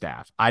coaching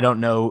staff. I don't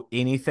know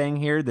anything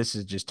here. This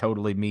is just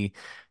totally me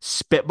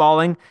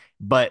spitballing,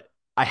 but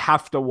I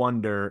have to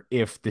wonder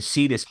if the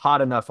seat is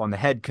hot enough on the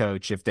head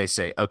coach if they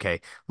say,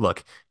 okay,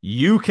 look,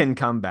 you can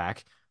come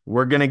back.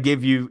 We're going to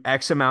give you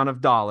X amount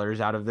of dollars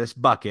out of this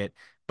bucket,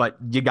 but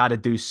you got to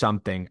do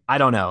something. I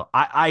don't know.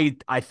 I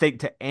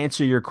think to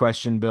answer your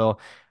question, Bill,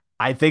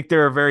 I think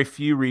there are very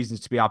few reasons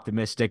to be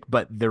optimistic,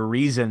 but the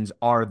reasons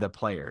are the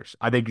players.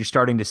 I think you're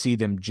starting to see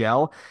them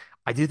gel.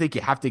 I do think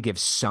you have to give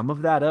some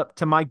of that up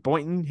to Mike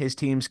Boynton. His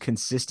teams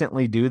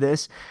consistently do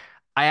this.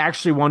 I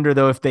actually wonder,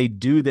 though, if they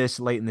do this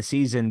late in the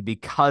season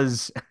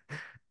because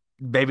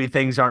maybe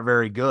things aren't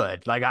very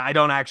good. Like, I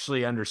don't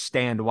actually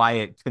understand why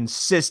it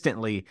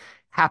consistently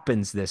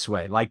happens this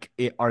way. Like,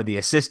 are the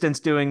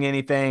assistants doing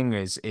anything?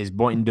 Is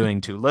Boynton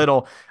doing too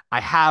little? I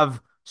have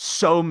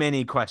so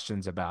many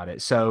questions about it.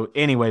 So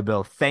anyway,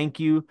 Bill, thank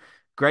you.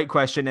 Great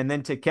question. And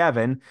then to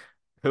Kevin,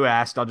 who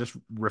asked, I'll just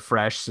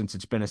refresh since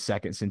it's been a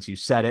second since you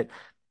said it.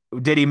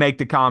 Did he make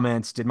the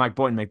comments? Did Mike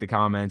Boynton make the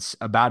comments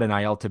about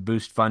NIL to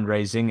boost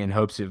fundraising in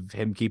hopes of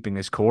him keeping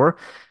his core?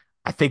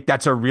 I think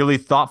that's a really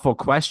thoughtful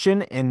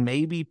question, and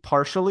maybe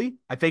partially.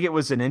 I think it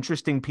was an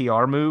interesting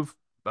PR move,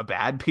 a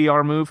bad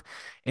PR move,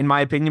 in my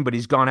opinion, but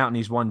he's gone out and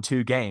he's won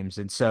 2 games.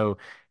 And so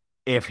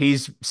if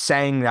he's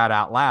saying that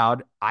out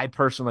loud, I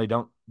personally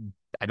don't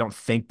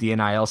think the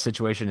NIL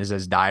situation is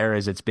as dire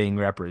as it's being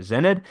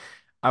represented.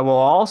 I will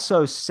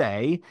also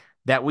say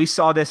that we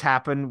saw this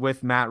happen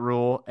with Matt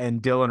Rhule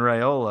and Dylan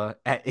Raiola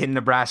in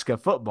Nebraska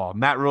football.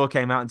 Matt Rhule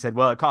came out and said,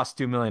 well, it costs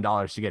 $2 million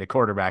to get a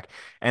quarterback.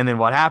 And then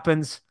what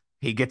happens?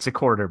 He gets a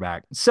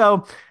quarterback.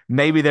 So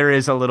maybe there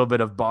is a little bit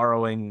of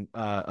borrowing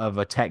of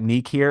a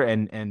technique here.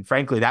 And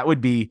frankly, that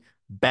would be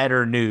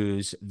better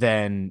news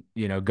than,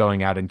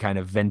 going out and kind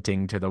of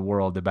venting to the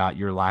world about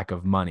your lack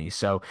of money.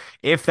 So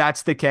if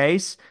that's the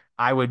case,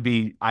 I would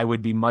be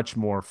much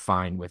more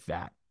fine with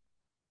that.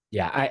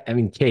 Yeah, I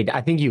mean, Cade,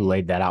 I think you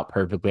laid that out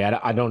perfectly.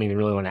 I don't even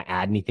really want to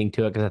add anything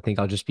to it because I think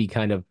I'll just be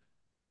kind of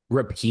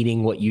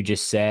repeating what you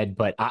just said.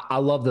 But I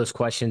love those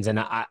questions, and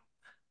I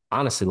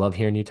honestly love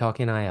hearing you talk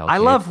NIL. I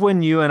love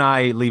when you and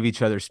I leave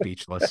each other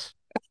speechless.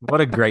 What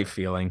a great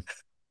feeling.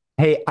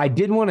 Hey, I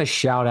did want to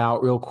shout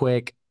out real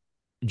quick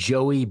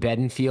Joey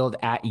Bedenfield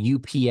at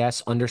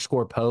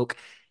UPS_poke.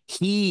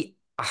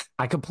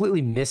 I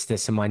completely missed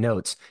this in my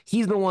notes.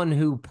 He's the one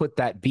who put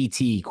that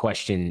BT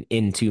question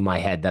into my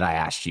head that I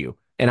asked you.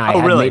 And I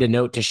had made a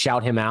note to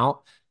shout him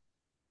out.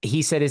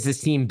 He said, is this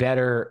team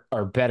better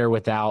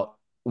without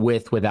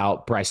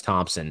Bryce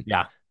Thompson?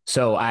 Yeah.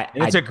 So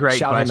it's a great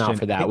shout question. Him out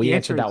for that. We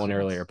answered that one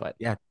earlier, but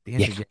yeah, the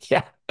answer is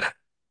yeah.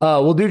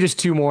 We'll do just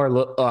 2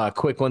 more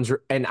quick ones.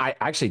 And I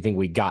actually think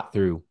we got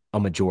through a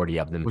majority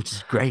of them, which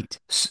is great.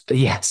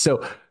 Yeah.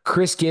 So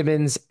Chris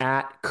Gibbons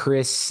at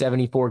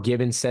Chris74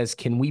 Gibbons says,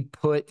 can we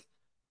put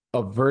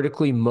a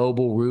vertically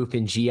mobile roof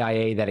in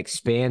GIA that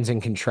expands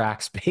and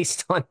contracts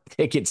based on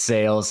ticket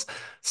sales.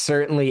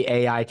 Certainly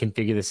AI can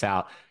figure this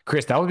out.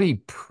 Chris, that would be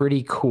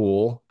pretty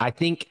cool. I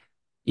think,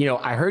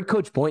 I heard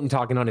Coach Boynton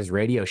talking on his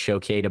radio show,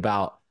 Kate,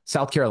 about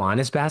South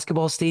Carolina's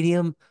basketball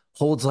stadium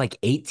holds like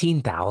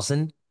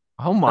 18,000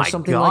 Oh or my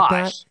something like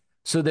that. gosh.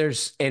 So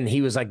and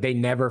he was like, they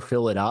never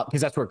fill it up because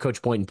that's where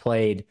Coach Boynton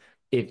played.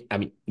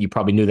 You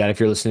probably knew that if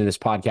you're listening to this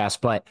podcast,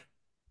 but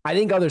I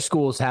think other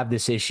schools have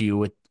this issue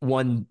with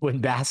when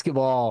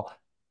basketball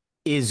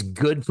is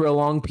good for a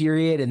long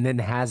period and then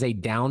has a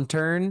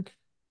downturn,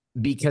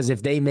 because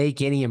if they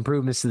make any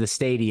improvements to the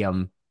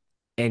stadium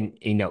and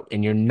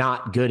you're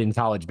not good in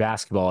college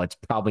basketball, it's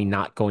probably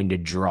not going to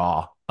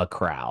draw a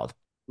crowd.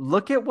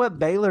 Look at what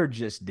Baylor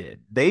just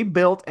did. They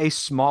built a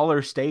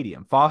smaller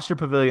stadium. Foster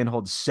Pavilion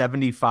holds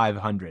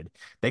 7,500.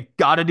 They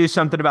got to do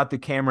something about the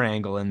camera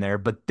angle in there,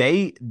 but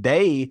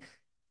they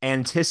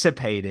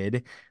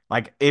anticipated,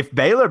 like, if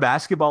Baylor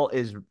basketball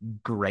is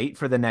great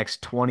for the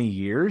next 20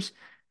 years,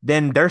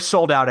 then they're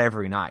sold out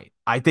every night.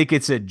 I think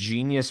it's a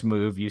genius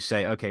move. You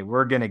say, okay,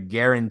 we're going to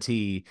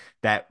guarantee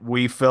that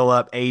we fill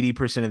up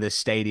 80% of the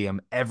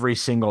stadium every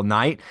single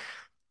night.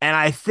 And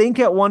I think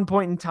at one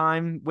point in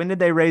time, when did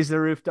they raise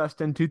the roof,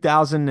 Dustin?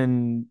 2000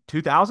 and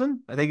 2000?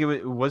 I think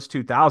it was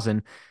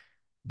 2000.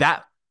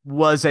 That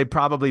was a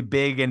probably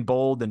big and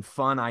bold and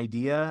fun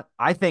idea.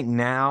 I think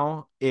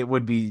now it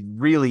would be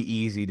really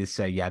easy to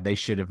say, yeah, they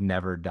should have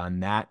never done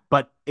that.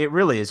 But it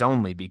really is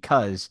only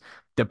because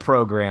the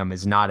program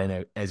is not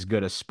in as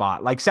good a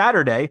spot. Like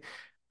Saturday,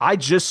 I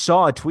just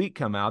saw a tweet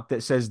come out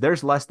that says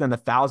there's less than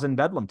 1,000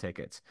 Bedlam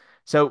tickets.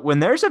 So when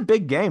there's a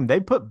big game,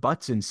 they put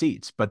butts in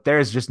seats, but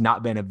there's just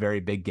not been a very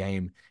big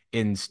game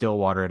in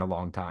Stillwater in a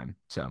long time.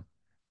 So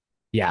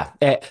Yeah.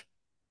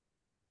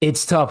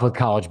 It's tough with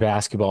college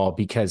basketball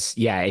because,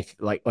 yeah, if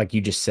like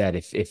you just said,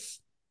 if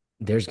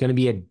there's going to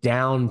be a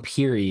down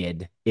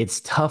period, it's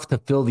tough to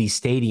fill these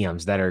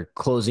stadiums that are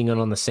closing in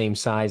on the same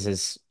size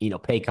as,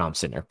 Paycom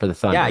Center for the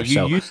Thunder. yeah,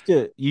 So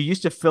you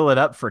used to fill it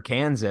up for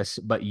Kansas,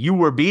 but you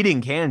were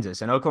beating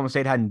Kansas, and Oklahoma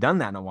State hadn't done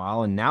that in a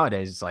while. And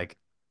nowadays it's like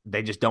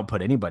they just don't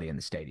put anybody in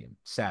the stadium.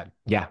 Sad.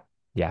 yeah,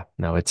 yeah,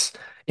 no, it's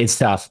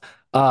tough.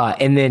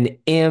 And then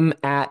M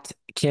at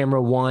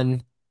camera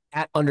one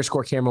at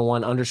underscore camera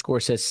one underscore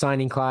says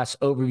signing class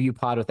overview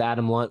pod with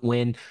Adam Lunt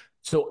win.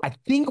 So I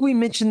think we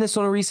mentioned this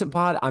on a recent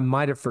pod. I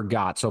might have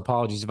forgot. So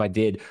apologies if I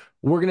did.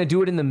 We're going to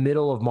do it in the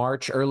middle of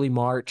March, early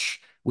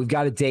March. We've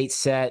got a date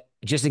set.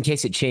 Just in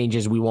case it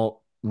changes, we won't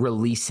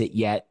release it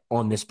yet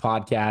on this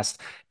podcast.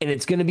 And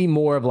it's going to be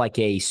more of like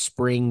a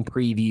spring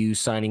preview,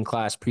 signing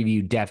class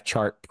preview, depth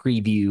chart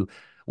preview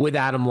with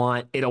Adam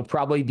Lunt. It'll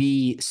probably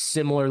be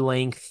similar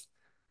length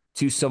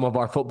to some of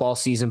our football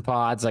season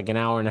pods, like an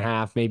hour and a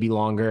half, maybe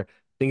longer. I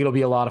think it'll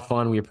be a lot of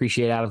fun. We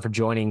appreciate Adam for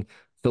joining.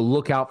 So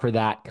look out for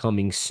that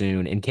coming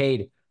soon. And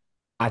Cade,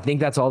 I think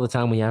that's all the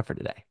time we have for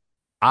today.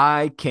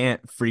 I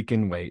can't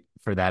freaking wait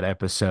for that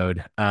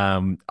episode.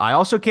 I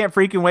also can't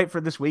freaking wait for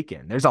this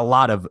weekend. There's a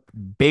lot of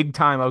big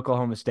time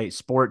Oklahoma State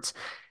sports.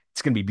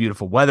 It's going to be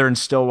beautiful weather in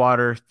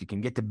Stillwater. If you can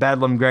get to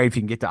Bedlam, great. If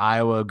you can get to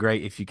Iowa,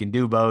 great. If you can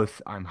do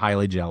both, I'm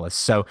highly jealous.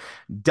 So,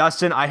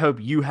 Dustin, I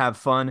hope you have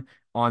fun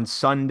on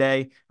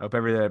Sunday. I hope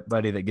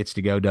everybody that gets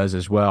to go does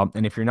as well.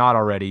 And if you're not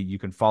already, you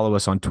can follow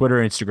us on Twitter,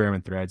 Instagram,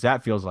 and Threads.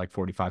 That feels like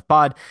 45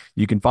 pod.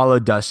 You can follow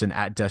Dustin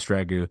at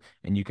Dustragu,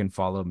 and you can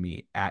follow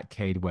me at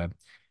Cade Webb.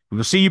 We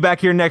will see you back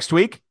here next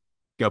week.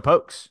 Go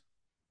Pokes.